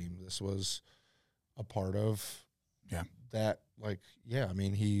to the team, this was a part of that. Like, I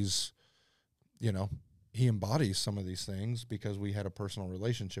mean, he's, he embodies some of these things because we had a personal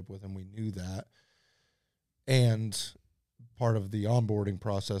relationship with him. We knew that. And part of the onboarding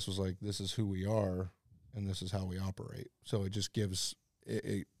process was like, this is who we are and this is how we operate. So it just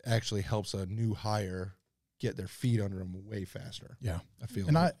it actually helps a new hire get their feet under them way faster. Yeah. I feel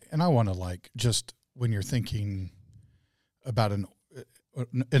I want to, like, just when you're thinking about an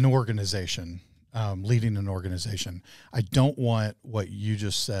organization, leading an organization, I don't want what you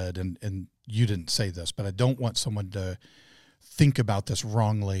just said, and you didn't say this, but I don't want someone to think about this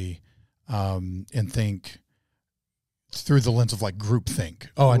wrongly and think through the lens of, like, groupthink.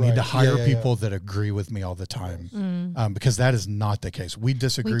 Oh, I need to hire people that agree with me all the time, because that is not the case. We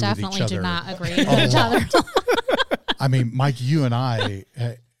disagree with each other. We definitely do not agree with each other. I mean, Mike, you and I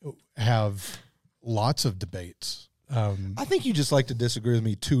have lots of debates. I think you just like to disagree with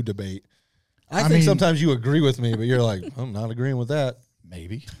me to debate. I think sometimes you agree with me, but you're like, I'm not agreeing with that.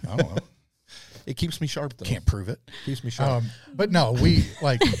 Maybe. I don't know. It keeps me sharp, though. Can't prove it. Keeps me sharp. But no, we,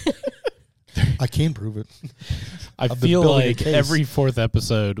 like... I can prove it. I feel like every fourth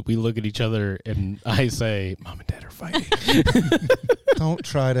episode we look at each other and I say, Mom and Dad are fighting. Don't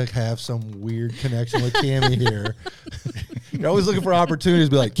try to have some weird connection with Cammie here. You're always looking for opportunities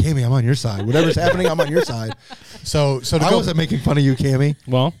to be like, Cammie, I'm on your side. Whatever's happening, I'm on your side. So I wasn't making fun of you, Cammie.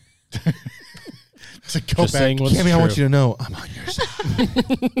 Well, to go back, Cammie, I want you to know I'm on your side.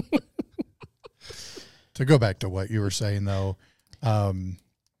 To go back to what you were saying, though,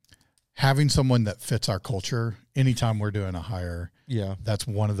 having someone that fits our culture anytime we're doing a hire, that's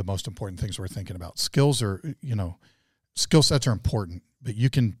one of the most important things we're thinking about. Skill sets are important, but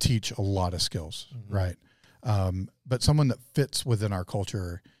you can teach a lot of skills, right? But someone that fits within our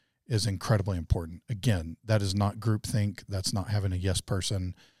culture is incredibly important. Again, that is not groupthink. That's not having a yes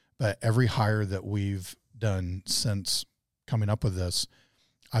person. But every hire that we've done since coming up with this,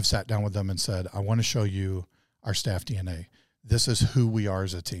 I've sat down with them and said, I want to show you our staff DNA. This is who we are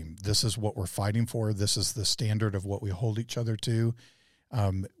as a team. This is what we're fighting for. This is the standard of what we hold each other to.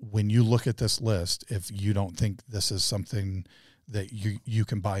 When you look at this list, if you don't think this is something that you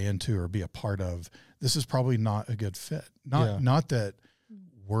can buy into or be a part of, this is probably not a good fit. Not that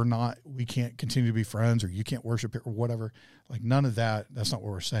we can't continue to be friends or you can't worship it or whatever. Like, none of that. That's not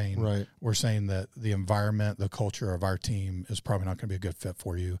what we're saying. Right. We're saying that the environment, the culture of our team is probably not going to be a good fit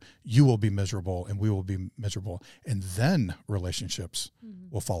for you. You will be miserable and we will be miserable. And then relationships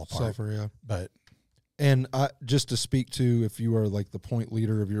will fall apart. And just to speak to, if you are like the point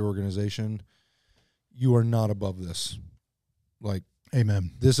leader of your organization, you are not above this. Like,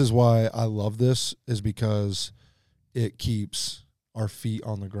 amen. This is why I love this, is because it keeps our feet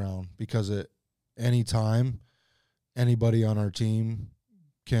on the ground, because at any time anybody on our team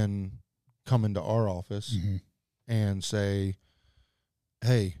can come into our office and say,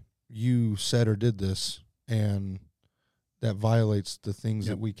 hey, you said or did this, and that violates the things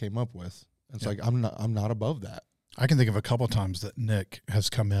that we came up with. It's like, I'm not above that. I can think of a couple of times that Nick has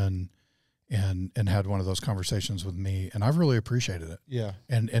come in and had one of those conversations with me, and I've really appreciated it. Yeah.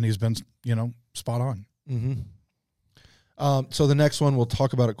 And he's been, spot on. So the next one, we'll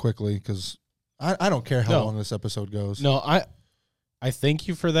talk about it quickly, because I don't care how long this episode goes. No, I thank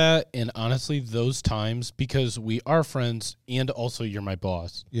you for that. And honestly, those times, because we are friends and also you're my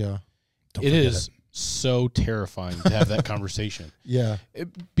boss. Yeah. It is so terrifying to have that conversation. Yeah.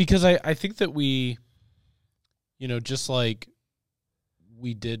 Because I think that we, just like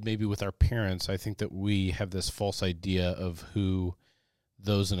we did maybe with our parents, I think that we have this false idea of who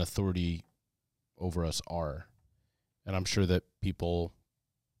those in authority over us are. And I'm sure that people,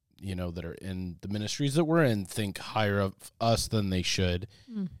 that are in the ministries that we're in think higher of us than they should,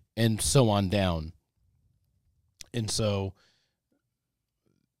 and so on down. And so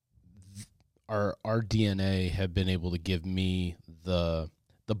our DNA have been able to give me the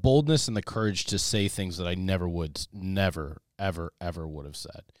boldness and the courage to say things that I never, ever would have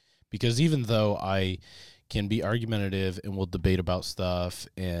said. Because even though I can be argumentative and will debate about stuff,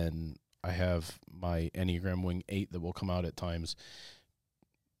 and I have my Enneagram Wing 8 that will come out at times,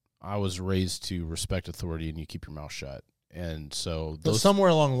 I was raised to respect authority and you keep your mouth shut. And so somewhere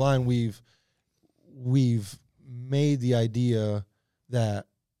along the line, we've made the idea that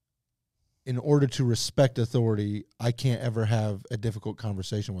in order to respect authority, I can't ever have a difficult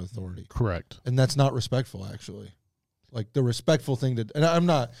conversation with authority. Correct. And that's not respectful, actually. Like the respectful thing to, and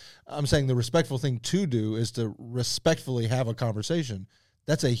I'm saying the respectful thing to do is to respectfully have a conversation.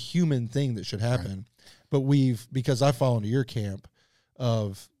 That's a human thing that should happen. Right. But because I fall into your camp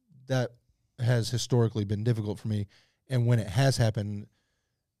of that has historically been difficult for me. And when it has happened,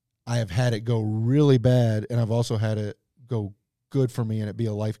 I have had it go really bad, and I've also had it go good for me and it be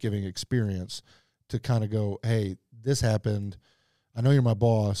a life-giving experience to kind of go, hey, this happened. I know you're my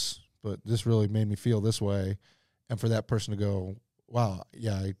boss, but this really made me feel this way. And for that person to go, wow,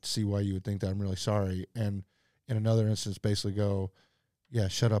 yeah, I see why you would think that. I'm really sorry. And in another instance, basically go, yeah,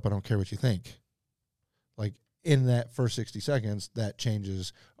 shut up. I don't care what you think. Like in that first 60 seconds, that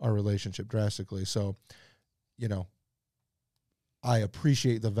changes our relationship drastically. So, I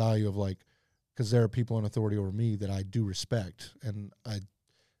appreciate the value of because there are people in authority over me that I do respect. And I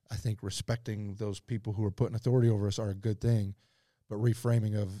think respecting those people who are putting authority over us are a good thing, but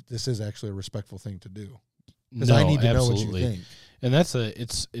reframing of this is actually a respectful thing to do. Because I need to absolutely. know what you think. And that's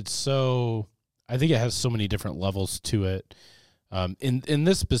it's so, I think it has so many different levels to it. In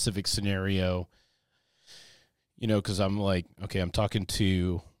this specific scenario, because I'm like, okay, I'm talking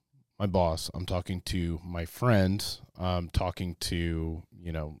to my boss, I'm talking to my friend, I'm talking to,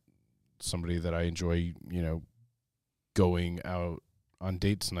 somebody that I enjoy, going out on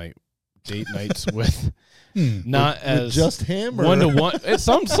date nights with, not with as just him or? 1-to-1.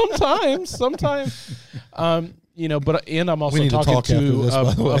 Sometimes, but I'm also talking to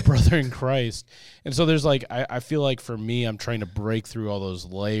a brother in Christ, and so there's I feel like for me, I'm trying to break through all those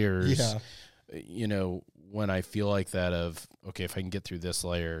layers. Yeah. When I feel like that of, okay, if I can get through this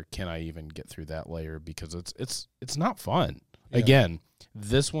layer, can I even get through that layer? Because it's not fun. Yeah. Again,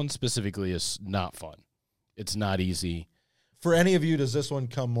 this one specifically is not fun. It's not easy. For any of you, does this one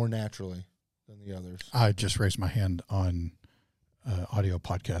come more naturally than the others? I just raised my hand on audio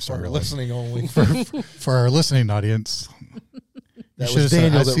podcast. For listening only. For our listening audience. That was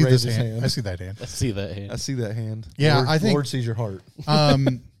Daniel that raised his hand. I see that hand. I see that hand. Yeah, Lord, I think Lord sees your heart.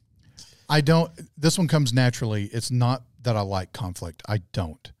 This one comes naturally. It's not that I like conflict. I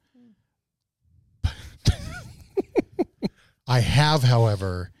don't. I have,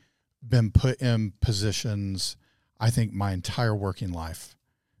 however, been put in positions, I think, my entire working life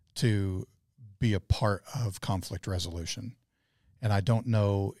to be a part of conflict resolution. And I don't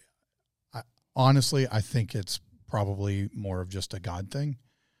know. Honestly, I think it's probably more of just a God thing.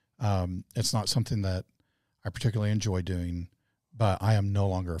 It's not something that I particularly enjoy doing, but I am no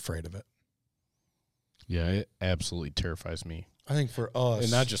longer afraid of it. Yeah, it absolutely terrifies me. I think for us,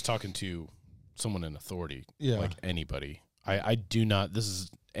 and not just talking to someone in authority, yeah, like anybody. I do not. This is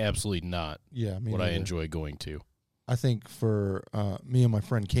absolutely not what I enjoy going to. I think for me and my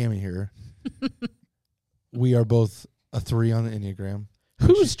friend Cammie here, we are both a 3 on the Enneagram.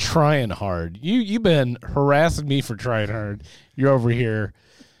 Who's trying hard? You've been harassing me for trying hard. You're over here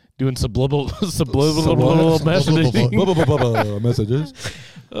doing subliminal messages.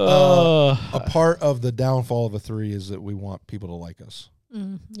 A part of the downfall of a 3 is that we want people to like us.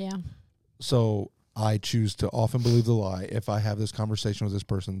 Yeah. So I choose to often believe the lie. If I have this conversation with this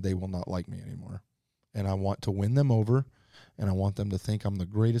person, they will not like me anymore. And I want to win them over, and I want them to think I'm the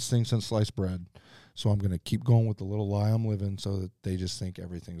greatest thing since sliced bread. So I'm going to keep going with the little lie I'm living so that they just think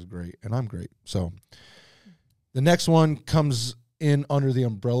everything's great, and I'm great. So the next one comes in under the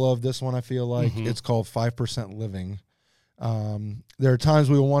umbrella of this one, I feel like. It's called 5% living. There are times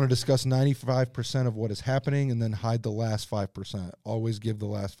we will want to discuss 95% of what is happening and then hide the last 5%. Always give the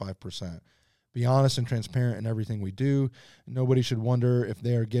last 5%. Be honest and transparent in everything we do. Nobody should wonder if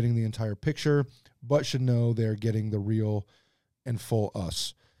they are getting the entire picture, but should know they are getting the real and full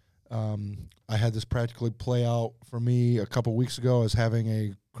us. I had this practically play out for me a couple weeks ago. I was having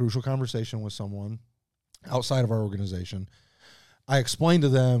a crucial conversation with someone outside of our organization. I explained to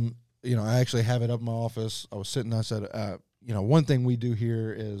them, I actually have it up in my office. I was sitting, I said, one thing we do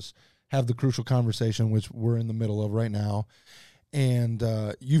here is have the crucial conversation, which we're in the middle of right now. And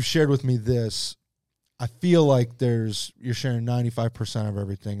you've shared with me this. I feel like you're sharing 95% of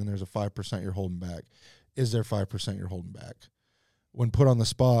everything, and there's a 5% you're holding back. Is there 5% you're holding back? When put on the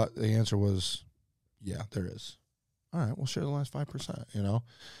spot, the answer was, yeah, there is. All right, we'll share the last 5%,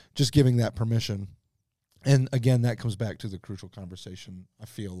 just giving that permission. And again, that comes back to the crucial conversation. I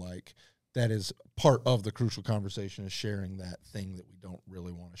feel like that is part of the crucial conversation, is sharing that thing that we don't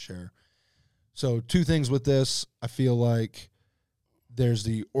really want to share. So 2 things with this. I feel like there's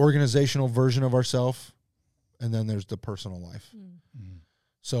the organizational version of ourselves, and then there's the personal life.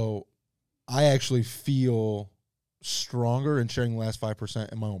 So I actually feel stronger in sharing the last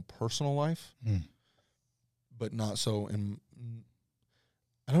 5% in my own personal life, but not so in.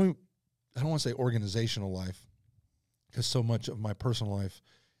 I don't want to say organizational life, because so much of my personal life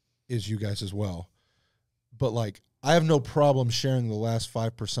is you guys as well. But like, I have no problem sharing the last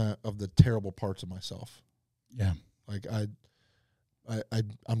 5% of the terrible parts of myself. Yeah, like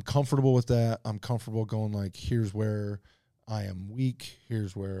I'm comfortable with that. I'm comfortable going like, here's where I am weak.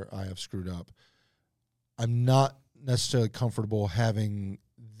 Here's where I have screwed up. I'm not necessarily comfortable having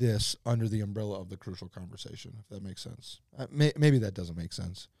this under the umbrella of the crucial conversation, if that makes sense. Maybe that doesn't make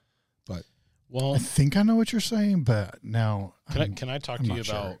sense, but I think I know what you're saying. But now, can I talk to you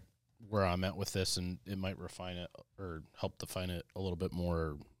about where I'm at with this, and it might refine it or help define it a little bit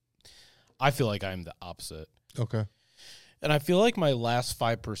more. I feel like I'm the opposite. Okay. And I feel like my last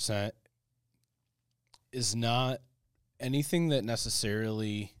 5% is not anything that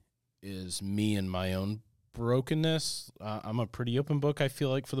necessarily is me and my own brokenness. I'm a pretty open book, I feel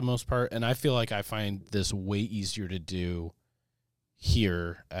like, for the most part. And I feel like I find this way easier to do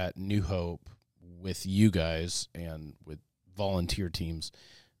here at New Hope with you guys and with volunteer teams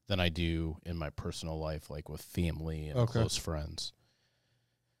than I do in my personal life, like with family and close friends.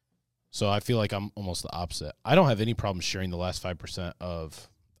 So I feel like I'm almost the opposite. I don't have any problem sharing the last 5% of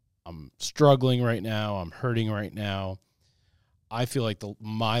I'm struggling right now, I'm hurting right now. I feel like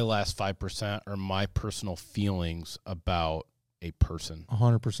my last 5% are my personal feelings about a person.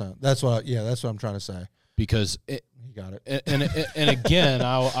 100%. That's what I'm trying to say. Because you got it. And again,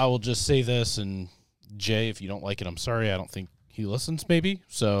 I will just say this, and Jay, if you don't like it, I'm sorry. I don't think he listens, maybe.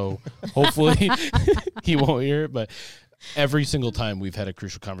 So hopefully he won't hear it. But every single time we've had a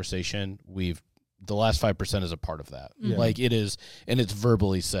crucial conversation, the last 5% is a part of that. Yeah. Like it is, and it's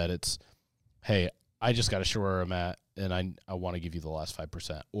verbally said. It's, hey, I just got to show where I'm at, and I want to give you the last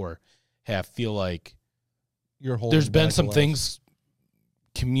 5%. Or, hey, I feel like there's been some things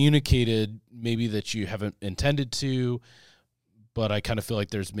communicated maybe that you haven't intended to, but I kind of feel like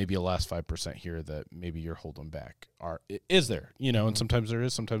there's maybe a last 5% here that maybe you're holding back. Is there, and sometimes there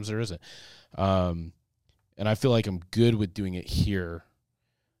is, sometimes there isn't. And I feel like I'm good with doing it here.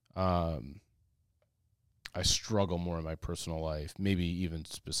 I struggle more in my personal life, maybe even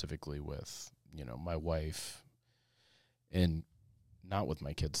specifically with, my wife, and not with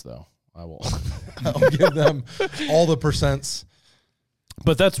my kids, though. I'll give them all the percents.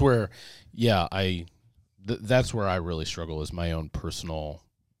 But that's where, that's where I really struggle, is my own personal,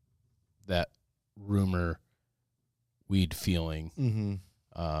 that rumor weed feeling,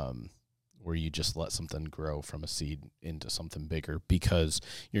 where you just let something grow from a seed into something bigger because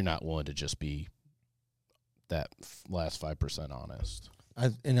you're not willing to just be that last 5% honest. I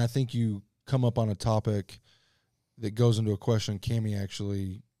think you come up on a topic that goes into a question Cammie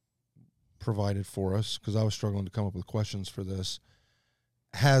actually provided for us, because I was struggling to come up with questions for this.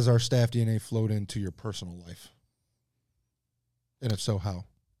 Has our staff DNA flowed into your personal life? And if so, how?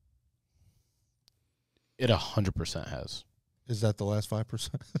 It 100% has. Is that the last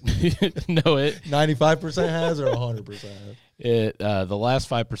 5%? No, it 95% has, or 100% has? It the last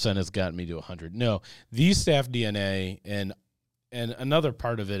 5% has gotten me to 100. No, the staff DNA, and another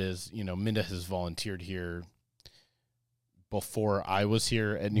part of it is, Minda has volunteered here before I was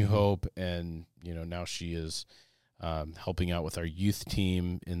here at New Hope, and now she is helping out with our youth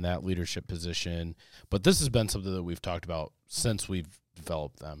team in that leadership position. But this has been something that we've talked about since we've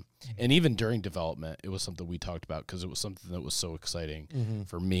developed them. And even during development, it was something we talked about because it was something that was so exciting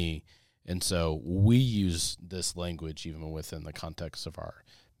for me. And so we use this language even within the context of our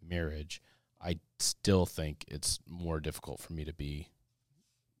marriage. I still think it's more difficult for me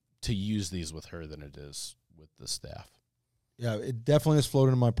to use these with her than it is with the staff. Yeah, it definitely has flowed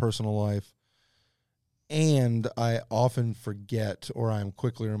into my personal life. And I often forget, or I'm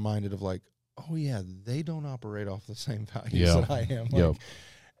quickly reminded of like, oh yeah, they don't operate off the same values that I am. Like,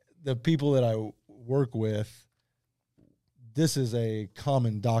 the people that I work with, this is a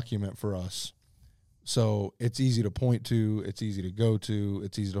common document for us. So it's easy to point to, it's easy to go to,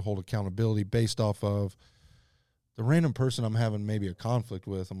 it's easy to hold accountability based off of. The random person I'm having maybe a conflict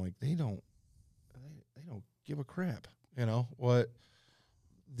with, I'm like, they don't give a crap, what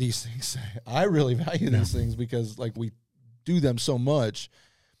these things say. I really value these things because like we do them so much.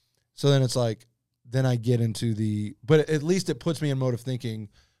 So then it's like, then I get into but at least it puts me in mode of thinking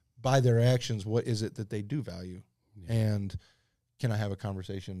by their actions, what is it that they do value? Yeah. And can I have a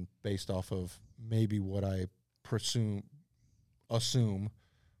conversation based off of maybe what I assume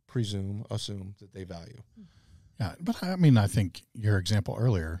that they value? Yeah, but I think your example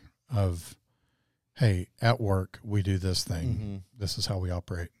earlier of, hey, at work, we do this thing. This is how we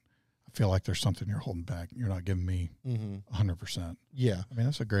operate. feel like there's something you're holding back. You're not giving me 100%. Yeah. I mean,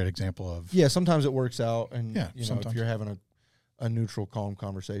 that's a great example of. Yeah, sometimes it works out, and sometimes. if you're having a neutral, calm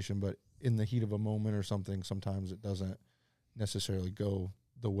conversation, but in the heat of a moment or something, sometimes it doesn't necessarily go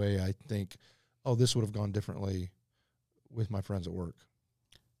the way I think, oh, this would have gone differently with my friends at work.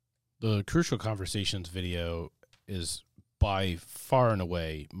 The Crucial Conversations video is by far and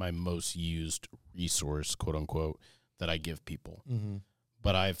away my most used resource, quote unquote, that I give people. Mm-hmm.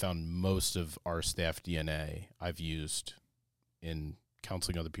 But I've found most of our staff DNA I've used in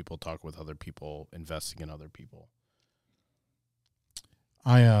counseling other people, talking with other people, investing in other people.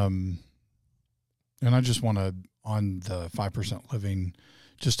 And I just want to, on the 5% living,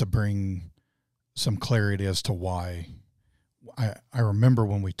 just to bring some clarity as to why. I remember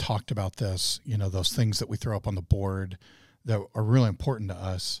when we talked about this, those things that we throw up on the board that are really important to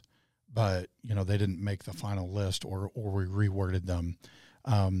us, but, they didn't make the final list or we reworded them.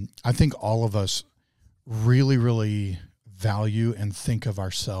 I think all of us really, really value and think of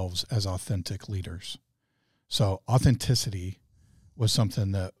ourselves as authentic leaders. So authenticity was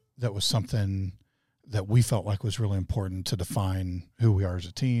something that was something that we felt like was really important to define who we are as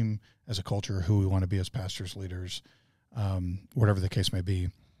a team, as a culture, who we want to be as pastors, leaders, whatever the case may be.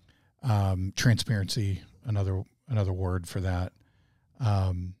 Transparency, another word for that.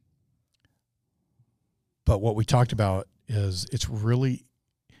 But what we talked about is it's really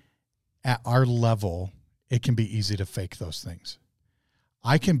at our level, it can be easy to fake those things.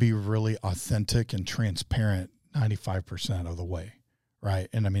 I can be really authentic and transparent 95% of the way, right?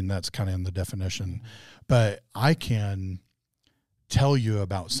 And I mean, that's kind of in the definition. But I can tell you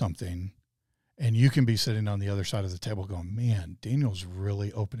about something, and you can be sitting on the other side of the table going, man, Daniel's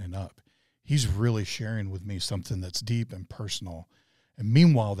really opening up. He's really sharing with me something that's deep and personal. And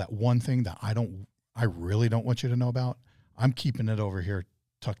meanwhile, that one thing that I really don't want you to know about, I'm keeping it over here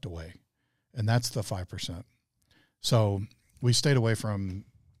tucked away. And that's the 5%. So we stayed away from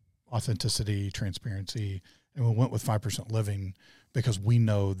authenticity, transparency, and we went with 5% living because we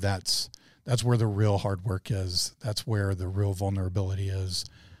know that's where the real hard work is. That's where the real vulnerability is.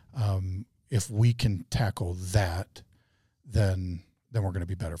 If we can tackle that, then we're going to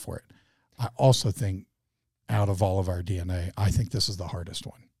be better for it. I also think out of all of our DNA, I think this is the hardest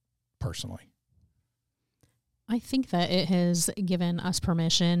one, personally. I think that it has given us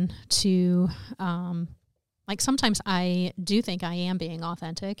permission to, sometimes I do think I am being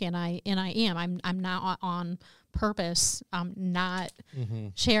authentic, and I am. I'm not on purpose. I'm not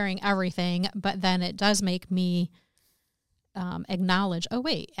sharing everything, but then it does make me acknowledge, oh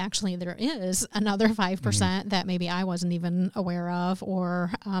wait, actually there is another 5% that maybe I wasn't even aware of,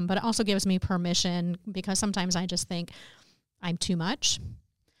 or but it also gives me permission because sometimes I just think I'm too much.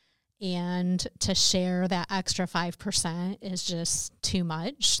 And to share that extra 5% is just too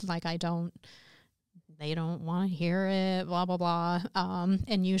much. Like they don't want to hear it, blah, blah, blah.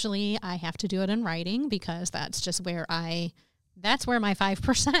 And usually I have to do it in writing because that's just where that's where my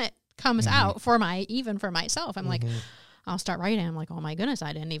 5% comes out even for myself. I'm like, I'll start writing. I'm like, oh my goodness,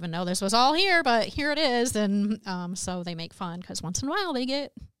 I didn't even know this was all here, but here it is. And so they make fun because once in a while they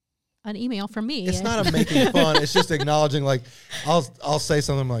get an email from me. It's not a making fun. It's just acknowledging, like, I'll say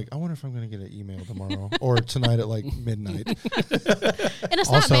something like, I wonder if I'm going to get an email tomorrow or tonight at like midnight. And it's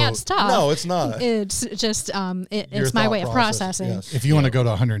also, not bad stuff. No, it's not. It's just, it's my way of processing. Yes. If you want to go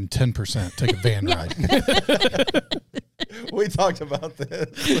to 110%, take a van ride. We talked about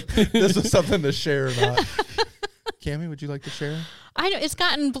this. This is something to share or not. Cammie, would you like to share? I know it's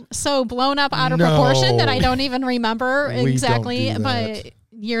gotten so blown up out of proportion that I don't even remember exactly. But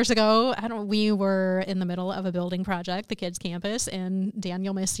years ago, we were in the middle of a building project, the kids' campus, and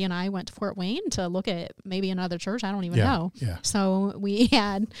Daniel, Misty, and I went to Fort Wayne to look at maybe another church. I don't even know. Yeah. So we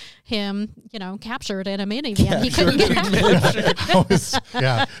had him, captured in a minivan. He couldn't get out.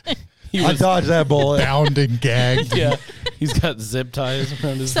 I dodged that bullet. Bound and gagged. Yeah. He's got zip ties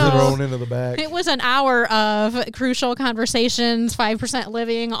around his thrown into the back. It was an hour of Crucial Conversations, 5%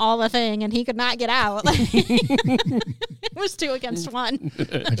 living, all the thing, and he could not get out. It was 2 against 1.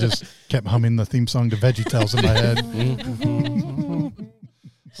 I just kept humming the theme song to VeggieTales in my head.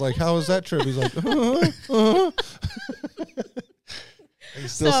 It's like, how was that trip? He's like, You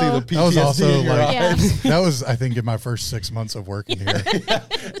still see the PTSD that was also in your eyes. That was, I think, in my first 6 months of working here.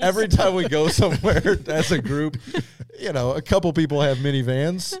 Every time we go somewhere as a group, a couple people have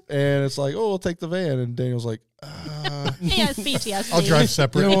minivans, and it's like, oh, we'll take the van. And Daniel's like, he has PTSD. I'll drive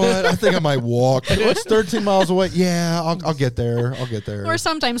separate. You know what? I think I might walk. It's 13 miles away. Yeah, I'll get there. Or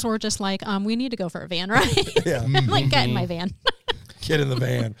sometimes we're just like, we need to go for a van ride. Yeah. Like, get in my van. Get in the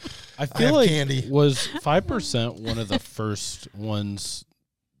van. I feel like candy. Was 5% one of the first ones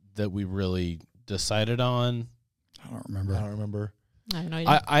that we really decided on. I don't remember. I have no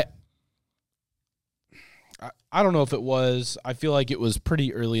idea. I don't know if it was. I feel like it was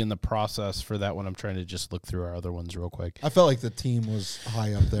pretty early in the process for that one. I'm trying to just look through our other ones real quick. I felt like the team was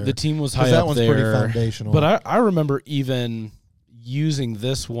high up there. The team was high that up one's there. pretty foundational. But I remember even using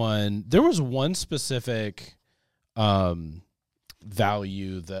this one. There was one specific value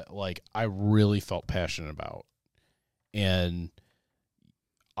that like I really felt passionate about. And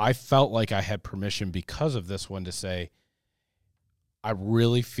I felt like I had permission because of this one to say, I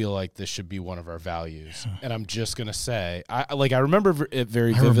really feel like this should be one of our values. Yeah. And I'm just going to say, I remember it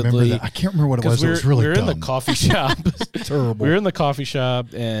very vividly. I can't remember what it was. It was really dumb. We were in the coffee shop. Terrible. We were in the coffee shop,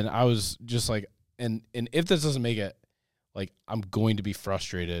 and I was just like, and if this doesn't make it, like, I'm going to be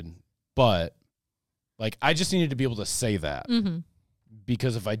frustrated. But, like, I just needed to be able to say that. Mm-hmm.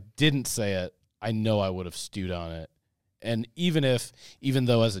 Because if I didn't say it, I know I would have stewed on it. And even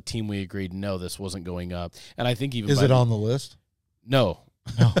though as a team we agreed, no, this wasn't going up. And I think even is it on the list? No,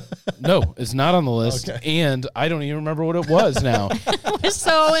 it's not on the list. Okay. And I don't even remember what it was now. It was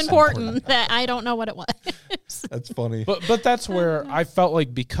so important that I don't know what it was. That's funny. But that's where I felt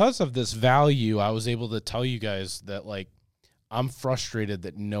like because of this value, I was able to tell you guys that, like, I'm frustrated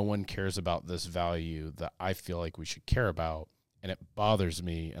that no one cares about this value that I feel like we should care about. And it bothers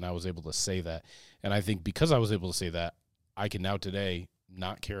me. And I was able to say that. And I think because I was able to say that, I can now today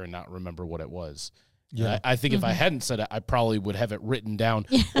not care and not remember what it was. Yeah, I think if I hadn't said it, I probably would have it written down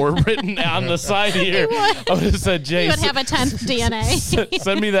or written on the side here. I would have said, "Jay, you would have a 10th DNA.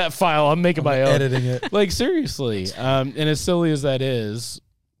 Send me that file. I'm making my own, editing it." Like, seriously, and as silly as that is,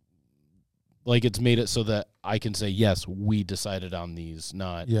 like, it's made it so that I can say, "Yes, we decided on these."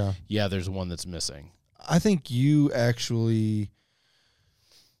 Not, yeah, there's one that's missing. I think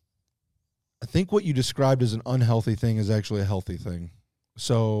what you described as an unhealthy thing is actually a healthy thing.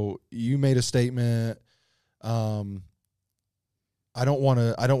 So you made a statement. I don't want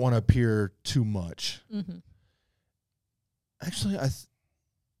to appear too much. Mm-hmm. Actually,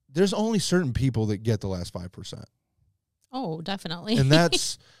 there's only certain people that get the last 5%. Oh, definitely. And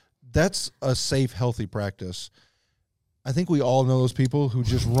that's a safe, healthy practice. I think we all know those people who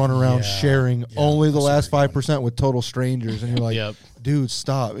just run around sharing only the last 5% with total strangers, and you're like, dude,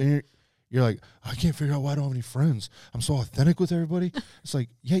 stop. And you're like, I can't figure out why I don't have any friends. I'm so authentic with everybody. It's like,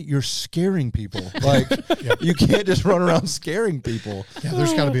 you're scaring people. Like, you can't just run around scaring people. Yeah,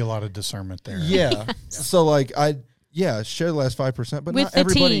 there's got to be a lot of discernment there. Yeah. So, like, share the last 5%, but not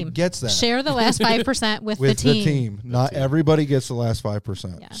everybody gets that. Share the last 5% with the team. Not everybody gets the last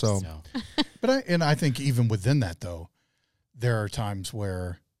 5%. Yes. So, but I think even within that, though, there are times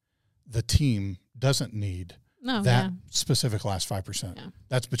where the team doesn't need specific last 5%. Yeah.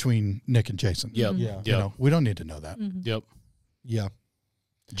 That's between Nick and Jason. Yep. Mm-hmm. Yeah. You know, we don't need to know that. Mm-hmm. Yep. Yeah.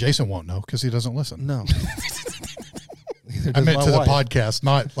 Jason won't know because he doesn't listen. No. I meant to the podcast,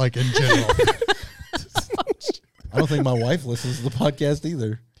 not like in general. I don't think my wife listens to the podcast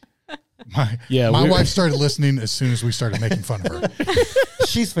either. My wife started listening as soon as we started making fun of her.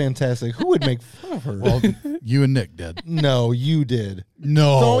 She's fantastic. Who would make fun of her? Well, you and Nick did. No, you did.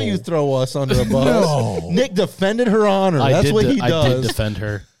 No. Don't you throw us under a bus. No. Nick defended her honor. That's what he does. I did defend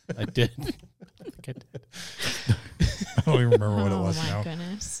her. I did. I don't even remember what it was now. Oh, my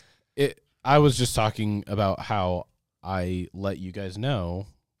goodness. I was just talking about how I let you guys know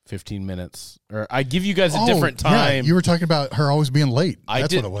 15 minutes, or I give you guys a different time. Yeah, you were talking about her always being late.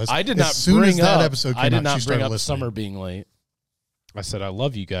 That's what it was. I did not bring up Summer being late. I said, I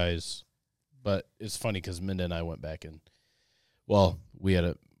love you guys, but it's funny because Minda and I went back and, well,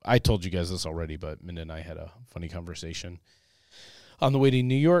 I told you guys this already, but Minda and I had a funny conversation on the way to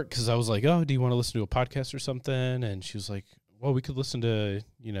New York because I was like, oh, do you want to listen to a podcast or something? And she was like, well, we could listen to,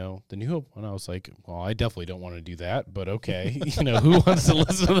 the New Hope one. I was like, well, I definitely don't want to do that, but okay. Who wants to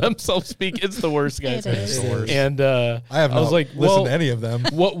listen to themselves speak? It's the worst, guys. It's the worst. And I was like, listened to any of them.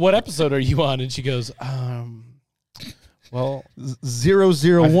 What episode are you on? And she goes, well,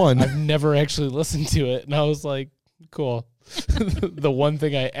 001. I've never actually listened to it. And I was like, cool. The one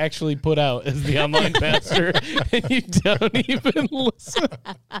thing I actually put out is the online pastor, and you don't even listen.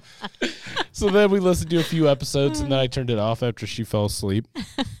 So then we listened to a few episodes, and then I turned it off after she fell asleep.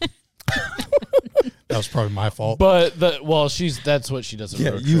 That was probably my fault. But that's what she does.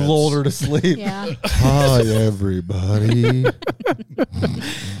 Yeah, you trips. Lulled her to sleep. Yeah. Hi, everybody.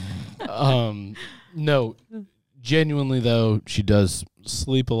 No, genuinely though, she does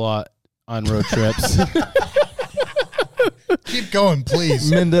sleep a lot on road trips. Keep going,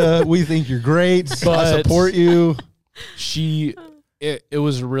 please. Minda, we think you're great. But I support you. It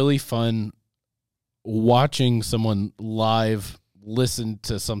was really fun watching someone live listen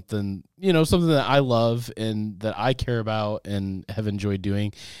to something, something that I love and that I care about and have enjoyed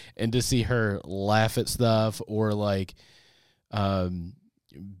doing, and to see her laugh at stuff or like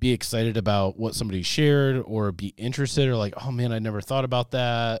be excited about what somebody shared or be interested or like, oh man, I never thought about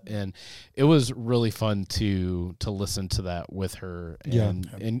that. And it was really fun to listen to that with her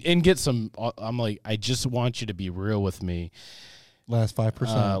and get some, I'm like, I just want you to be real with me. Last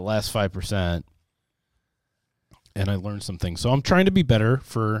 5%. Last 5%. And I learned some things. So I'm trying to be better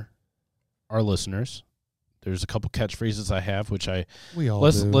for our listeners. There's a couple catchphrases I have, which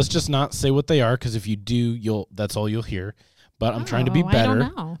let's just not say what they are, because if you do, that's all you'll hear. But I'm trying to be better. I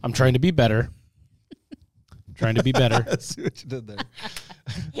don't know. I'm trying to be better. Trying to be better. I see what you did there.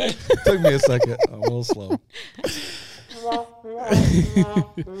 Took me a second. I'm a little slow.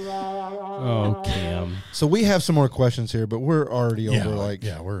 Oh, Cam. So we have some more questions here, but we're already over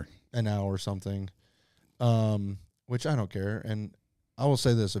we're an hour or something, which I don't care. And I will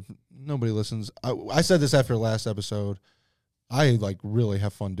say this, if nobody listens, I said this after the last episode, I really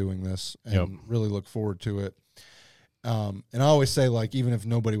have fun doing this and really look forward to it. And I always say, even if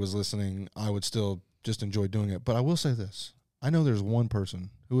nobody was listening, I would still just enjoy doing it. But I will say this. I know there's one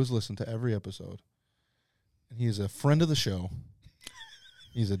person who has listened to every episode, and he is a friend of the show.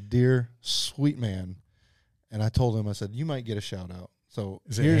 He's a dear, sweet man. And I told him, I said, you might get a shout-out. So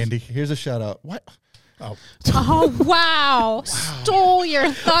is it Andy? Here's a shout-out. What? Oh, wow. Stole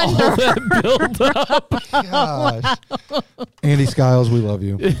your thunder. All that build up. Gosh. Wow. Andy Skiles, we love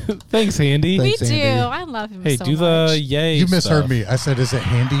you. Thanks, Andy. We Thanks, do. Andy. I love him Hey, so do much. the yay You misheard stuff. me. I said, is it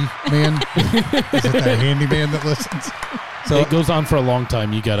Handyman? Is it that Handyman that listens? So it goes on for a long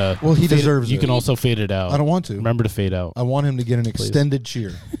time. You gotta. Well, he fade deserves You it. can also fade it out. I don't want to. Remember to fade out. I want him to get an extended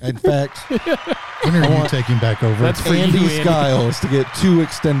cheer. In fact, When are you taking back over? That's for Andy you, Andy. Skiles to get 2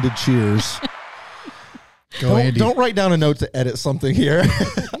 extended cheers. Andy. Don't write down a note to edit something here.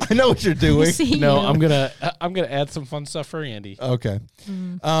 I know what you're doing. See No, you. I'm gonna add some fun stuff for Andy. Okay.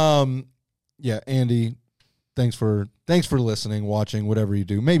 Yeah, Andy, thanks for listening, watching, whatever you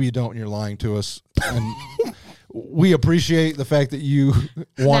do. Maybe you don't and you're lying to us. And we appreciate the fact that you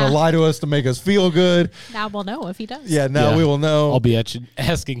want to lie to us to make us feel good. Now we'll know if he does. Yeah, now we will know. I'll be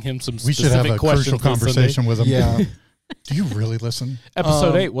asking him some We should have specific a questions crucial conversation with him. Yeah. Do you really listen?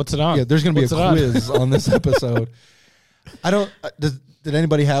 Episode 8. What's it on? Yeah, there's going to be What's a it on? quiz on this episode. I don't. Did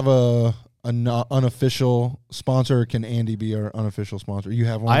anybody have an unofficial sponsor? Or can Andy be our unofficial sponsor? You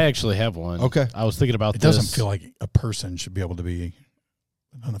have one. I actually have one. Okay. I was thinking about It this. doesn't feel like a person should be able to be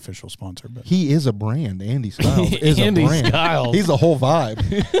an unofficial sponsor, but He is a brand. Andy Skiles is Andy a brand. Skiles. He's the whole vibe.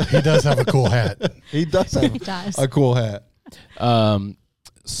 he does have a cool hat. He does have He does. a cool hat.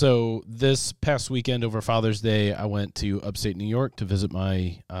 So this past weekend over Father's Day, I went to upstate New York to visit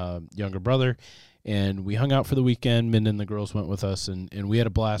my younger brother, and we hung out for the weekend. Min and the girls went with us, and we had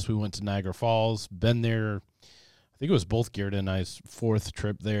a blast. We went to Niagara Falls, been there. I think it was both Garrett and I's 4th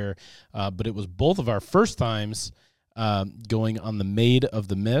trip there, but it was both of our first times going on the Maid of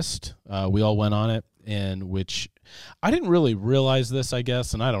the Mist. We all went on it, and which I didn't really realize this, I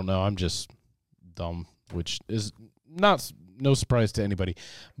guess, and I don't know. I'm just dumb, which is no surprise to anybody,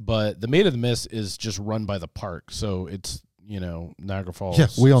 but the Maid of the Mist is just run by the park. So it's, Niagara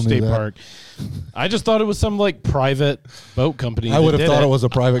Falls we all knew State that. Park. I just thought it was some private boat company. I would have thought it was a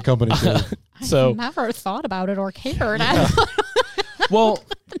private company too. So I never thought about it or cared. well,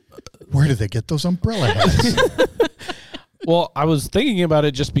 Where did they get those umbrella hats? well, I was thinking about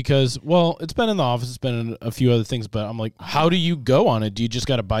it just because, it's been in the office, it's been in a few other things, but I'm like, how do you go on it? Do you just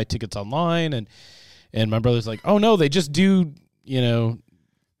got to buy tickets online? And my brother's like, oh no, they just do,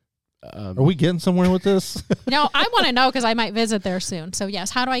 Are we getting somewhere with this? No, I want to know because I might visit there soon. So,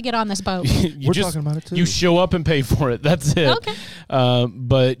 yes, how do I get on this boat? We're talking about it too. You show up and pay for it. That's it. Okay.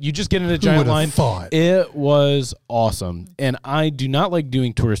 But you just get in a Who giant would have line. thought? It was awesome. And I do not like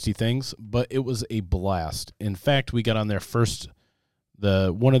doing touristy things, but it was a blast. In fact, we got on there first,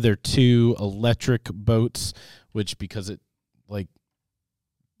 one of their 2 electric boats, which because it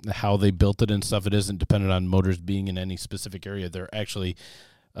how they built it and stuff, it isn't dependent on motors being in any specific area. They're actually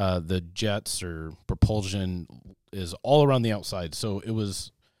the jets or propulsion is all around the outside. So it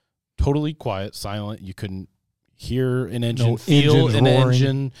was totally quiet, silent. You couldn't hear an engine, feel engines an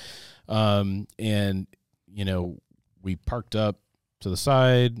roaring. engine. And, we parked up to the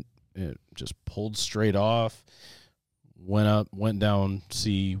side. It just pulled straight off, went up, went down,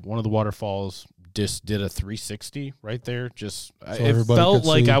 see one of the waterfalls, just did a 360 right there. Just it everybody felt could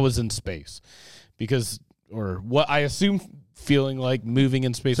like see. I was in space or what I assume feeling like moving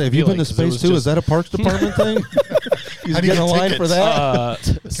in space. Say, would have be you been like, to 'cause it space was too? just- Is that a Parks Department thing? You get a line for that?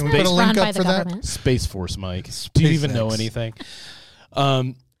 Can we put a link up for government. that? Space Force, Mike. Do you even know anything?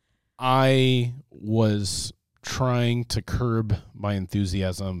 I was trying to curb my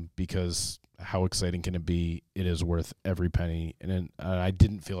enthusiasm because how exciting can it be? It is worth every penny, and I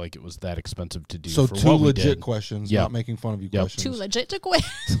didn't feel like it was that expensive to do. So for two what we legit did. questions, Yep. not making fun of you Yep. questions. Too legit to quit.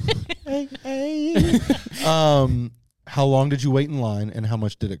 How long did you wait in line, and how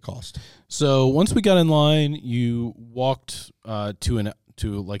much did it cost? So once we got in line, you walked to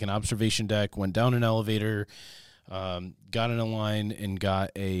like an observation deck, went down an elevator, got in a line, and got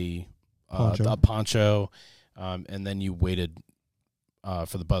a poncho, and then you waited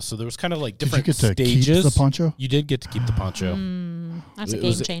for the bus. So there was kind of like different Did you get to stages. keep the poncho? You did get to keep the poncho. That's a It game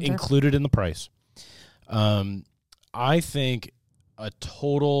was changer. included in the price. I think a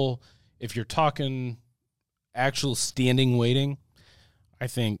total, if you're talking actual standing waiting, I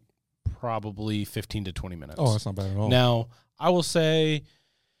think probably 15 to 20 minutes. Oh, that's not bad at all. Now, I will say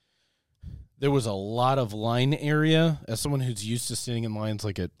there was a lot of line area. As someone who's used to standing in lines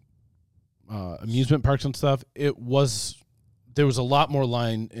like at amusement parks and stuff, there was a lot more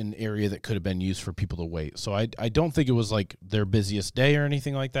line in area that could have been used for people to wait. So I don't think it was like their busiest day or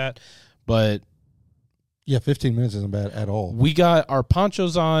anything like that, but yeah, 15 minutes isn't bad at all. we got our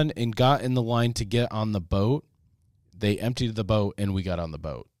ponchos on and got in the line to get on the boat. They emptied the boat and we got on the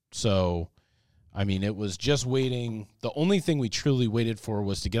boat. So, I mean, it was just waiting. The only thing we truly waited for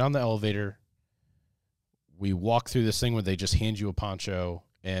was to get on the elevator. We walked through this thing where they just hand you a poncho,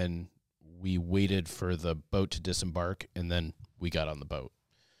 and we waited for the boat to disembark, and then we got on the boat.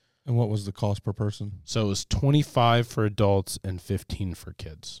 And what was the cost per person? So it was $25 for adults and $15 for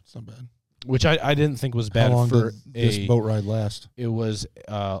kids, It's not bad. which I didn't think was bad How long for did this boat ride last? It was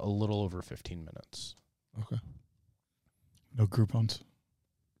a little over 15 minutes. Okay. No Groupons.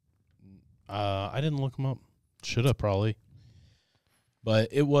 I didn't look them up. Should have probably. But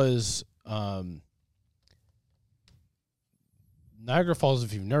it was Niagara Falls,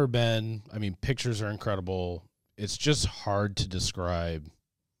 if you've never been, I mean, pictures are incredible. It's just hard to describe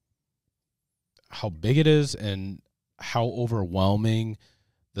how big it is and how overwhelming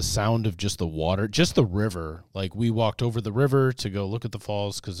the sound of just the water, just the river. Like, we walked over the river to go look at the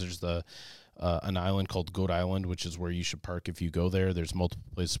falls because there's an island called Goat Island, which is where you should park if you go there. There's multiple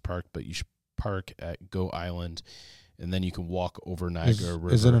places to park, but you should park at Goat Island, and then you can walk over Niagara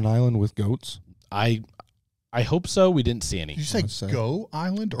River. Is it an island with goats? I hope so. We didn't see any. Did you say Let's say. Go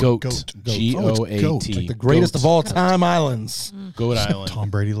Island or Goat. Goat? Goat. Oh, it's goat. G-O-A-T. Like the greatest Goat. of all time islands. Goat Island. Tom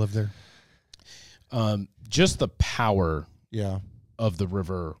Brady lived there. Just the power Yeah. of the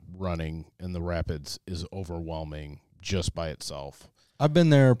river running in the rapids is overwhelming just by itself. I've been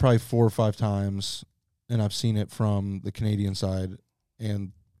there probably 4 or 5 times, and I've seen it from the Canadian side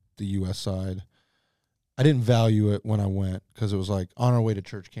and the U.S. side. I didn't value it when I went because it was like on our way to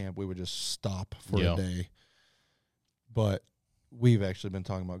church camp, we would just stop for a day. But we've actually been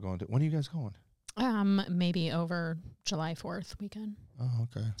talking about going to. When are you guys going? Maybe over July 4th weekend. Oh,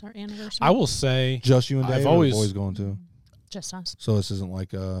 okay. It's our anniversary. I will say, Just you and Dave? I've Or always- the boys going too. Just us. So this isn't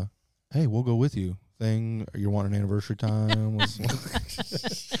like hey, we'll go with you thing. Or you're wanting anniversary time. I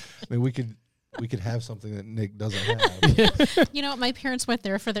mean, we could have something that Nick doesn't have. You know, my parents went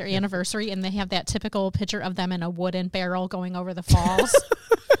there for their anniversary, and they have that typical picture of them in a wooden barrel going over the falls.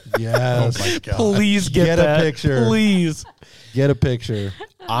 Yes. Oh my God. please Get a picture. Please. Get a picture.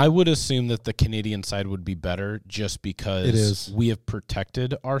 I would assume that the Canadian side would be better just because It is. we have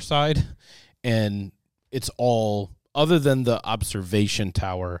protected our side, and it's all, other than the observation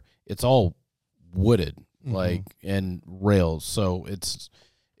tower, it's all wooded, like, and rails. So it's,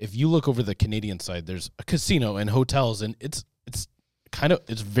 if you look over the Canadian side, there's a casino and hotels, and it's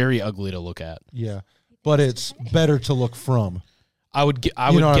very ugly to look at. Yeah. But it's better to look from. I would know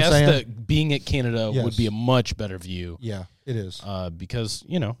what I'm guess saying? that being at Canada Yes. would be a much better view. Yeah, it is. Because,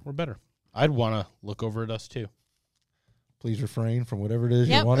 we're better. I'd want to look over at us too. Please refrain from whatever it is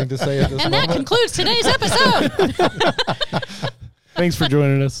Yep. you're wanting to say at this And that moment. concludes today's episode. Thanks for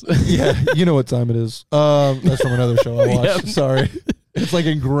joining us. Yeah, you know what time it is. That's from another show I watched. Yep. Sorry. It's like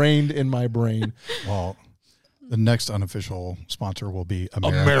ingrained in my brain. Well, the next unofficial sponsor will be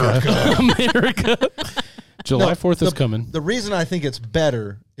America. America. July 4th is coming. The reason I think it's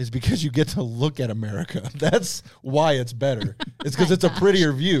better is because you get to look at America. That's why it's better. It's because it's a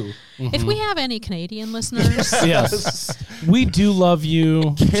prettier view. If we have any Canadian listeners, Yes. We do love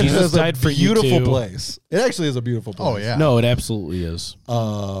you. Jesus Canada's died for you beautiful too. place. It actually is a beautiful place. Oh, yeah. No, it absolutely is.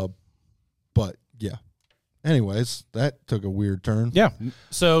 But yeah. Anyways, that took a weird turn. Yeah.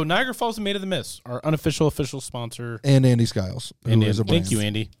 So Niagara Falls and Maid of the Mist, our unofficial official sponsor. And Andy Skiles. who And is a brand. thank you,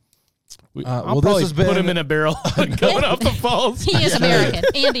 Andy. I'll probably put him in a barrel going off the falls. He is American.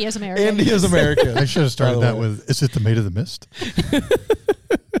 Andy is American. Andy is American. I should have started that with, is it the Maid of the Mist?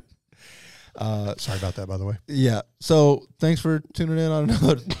 Sorry about that, by the way. Yeah. So thanks for tuning in on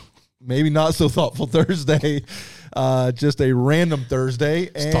another maybe not so thoughtful Thursday. Just a random Thursday.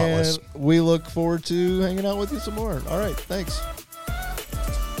 It's thoughtless. We look forward to hanging out with you some more. All right. Thanks.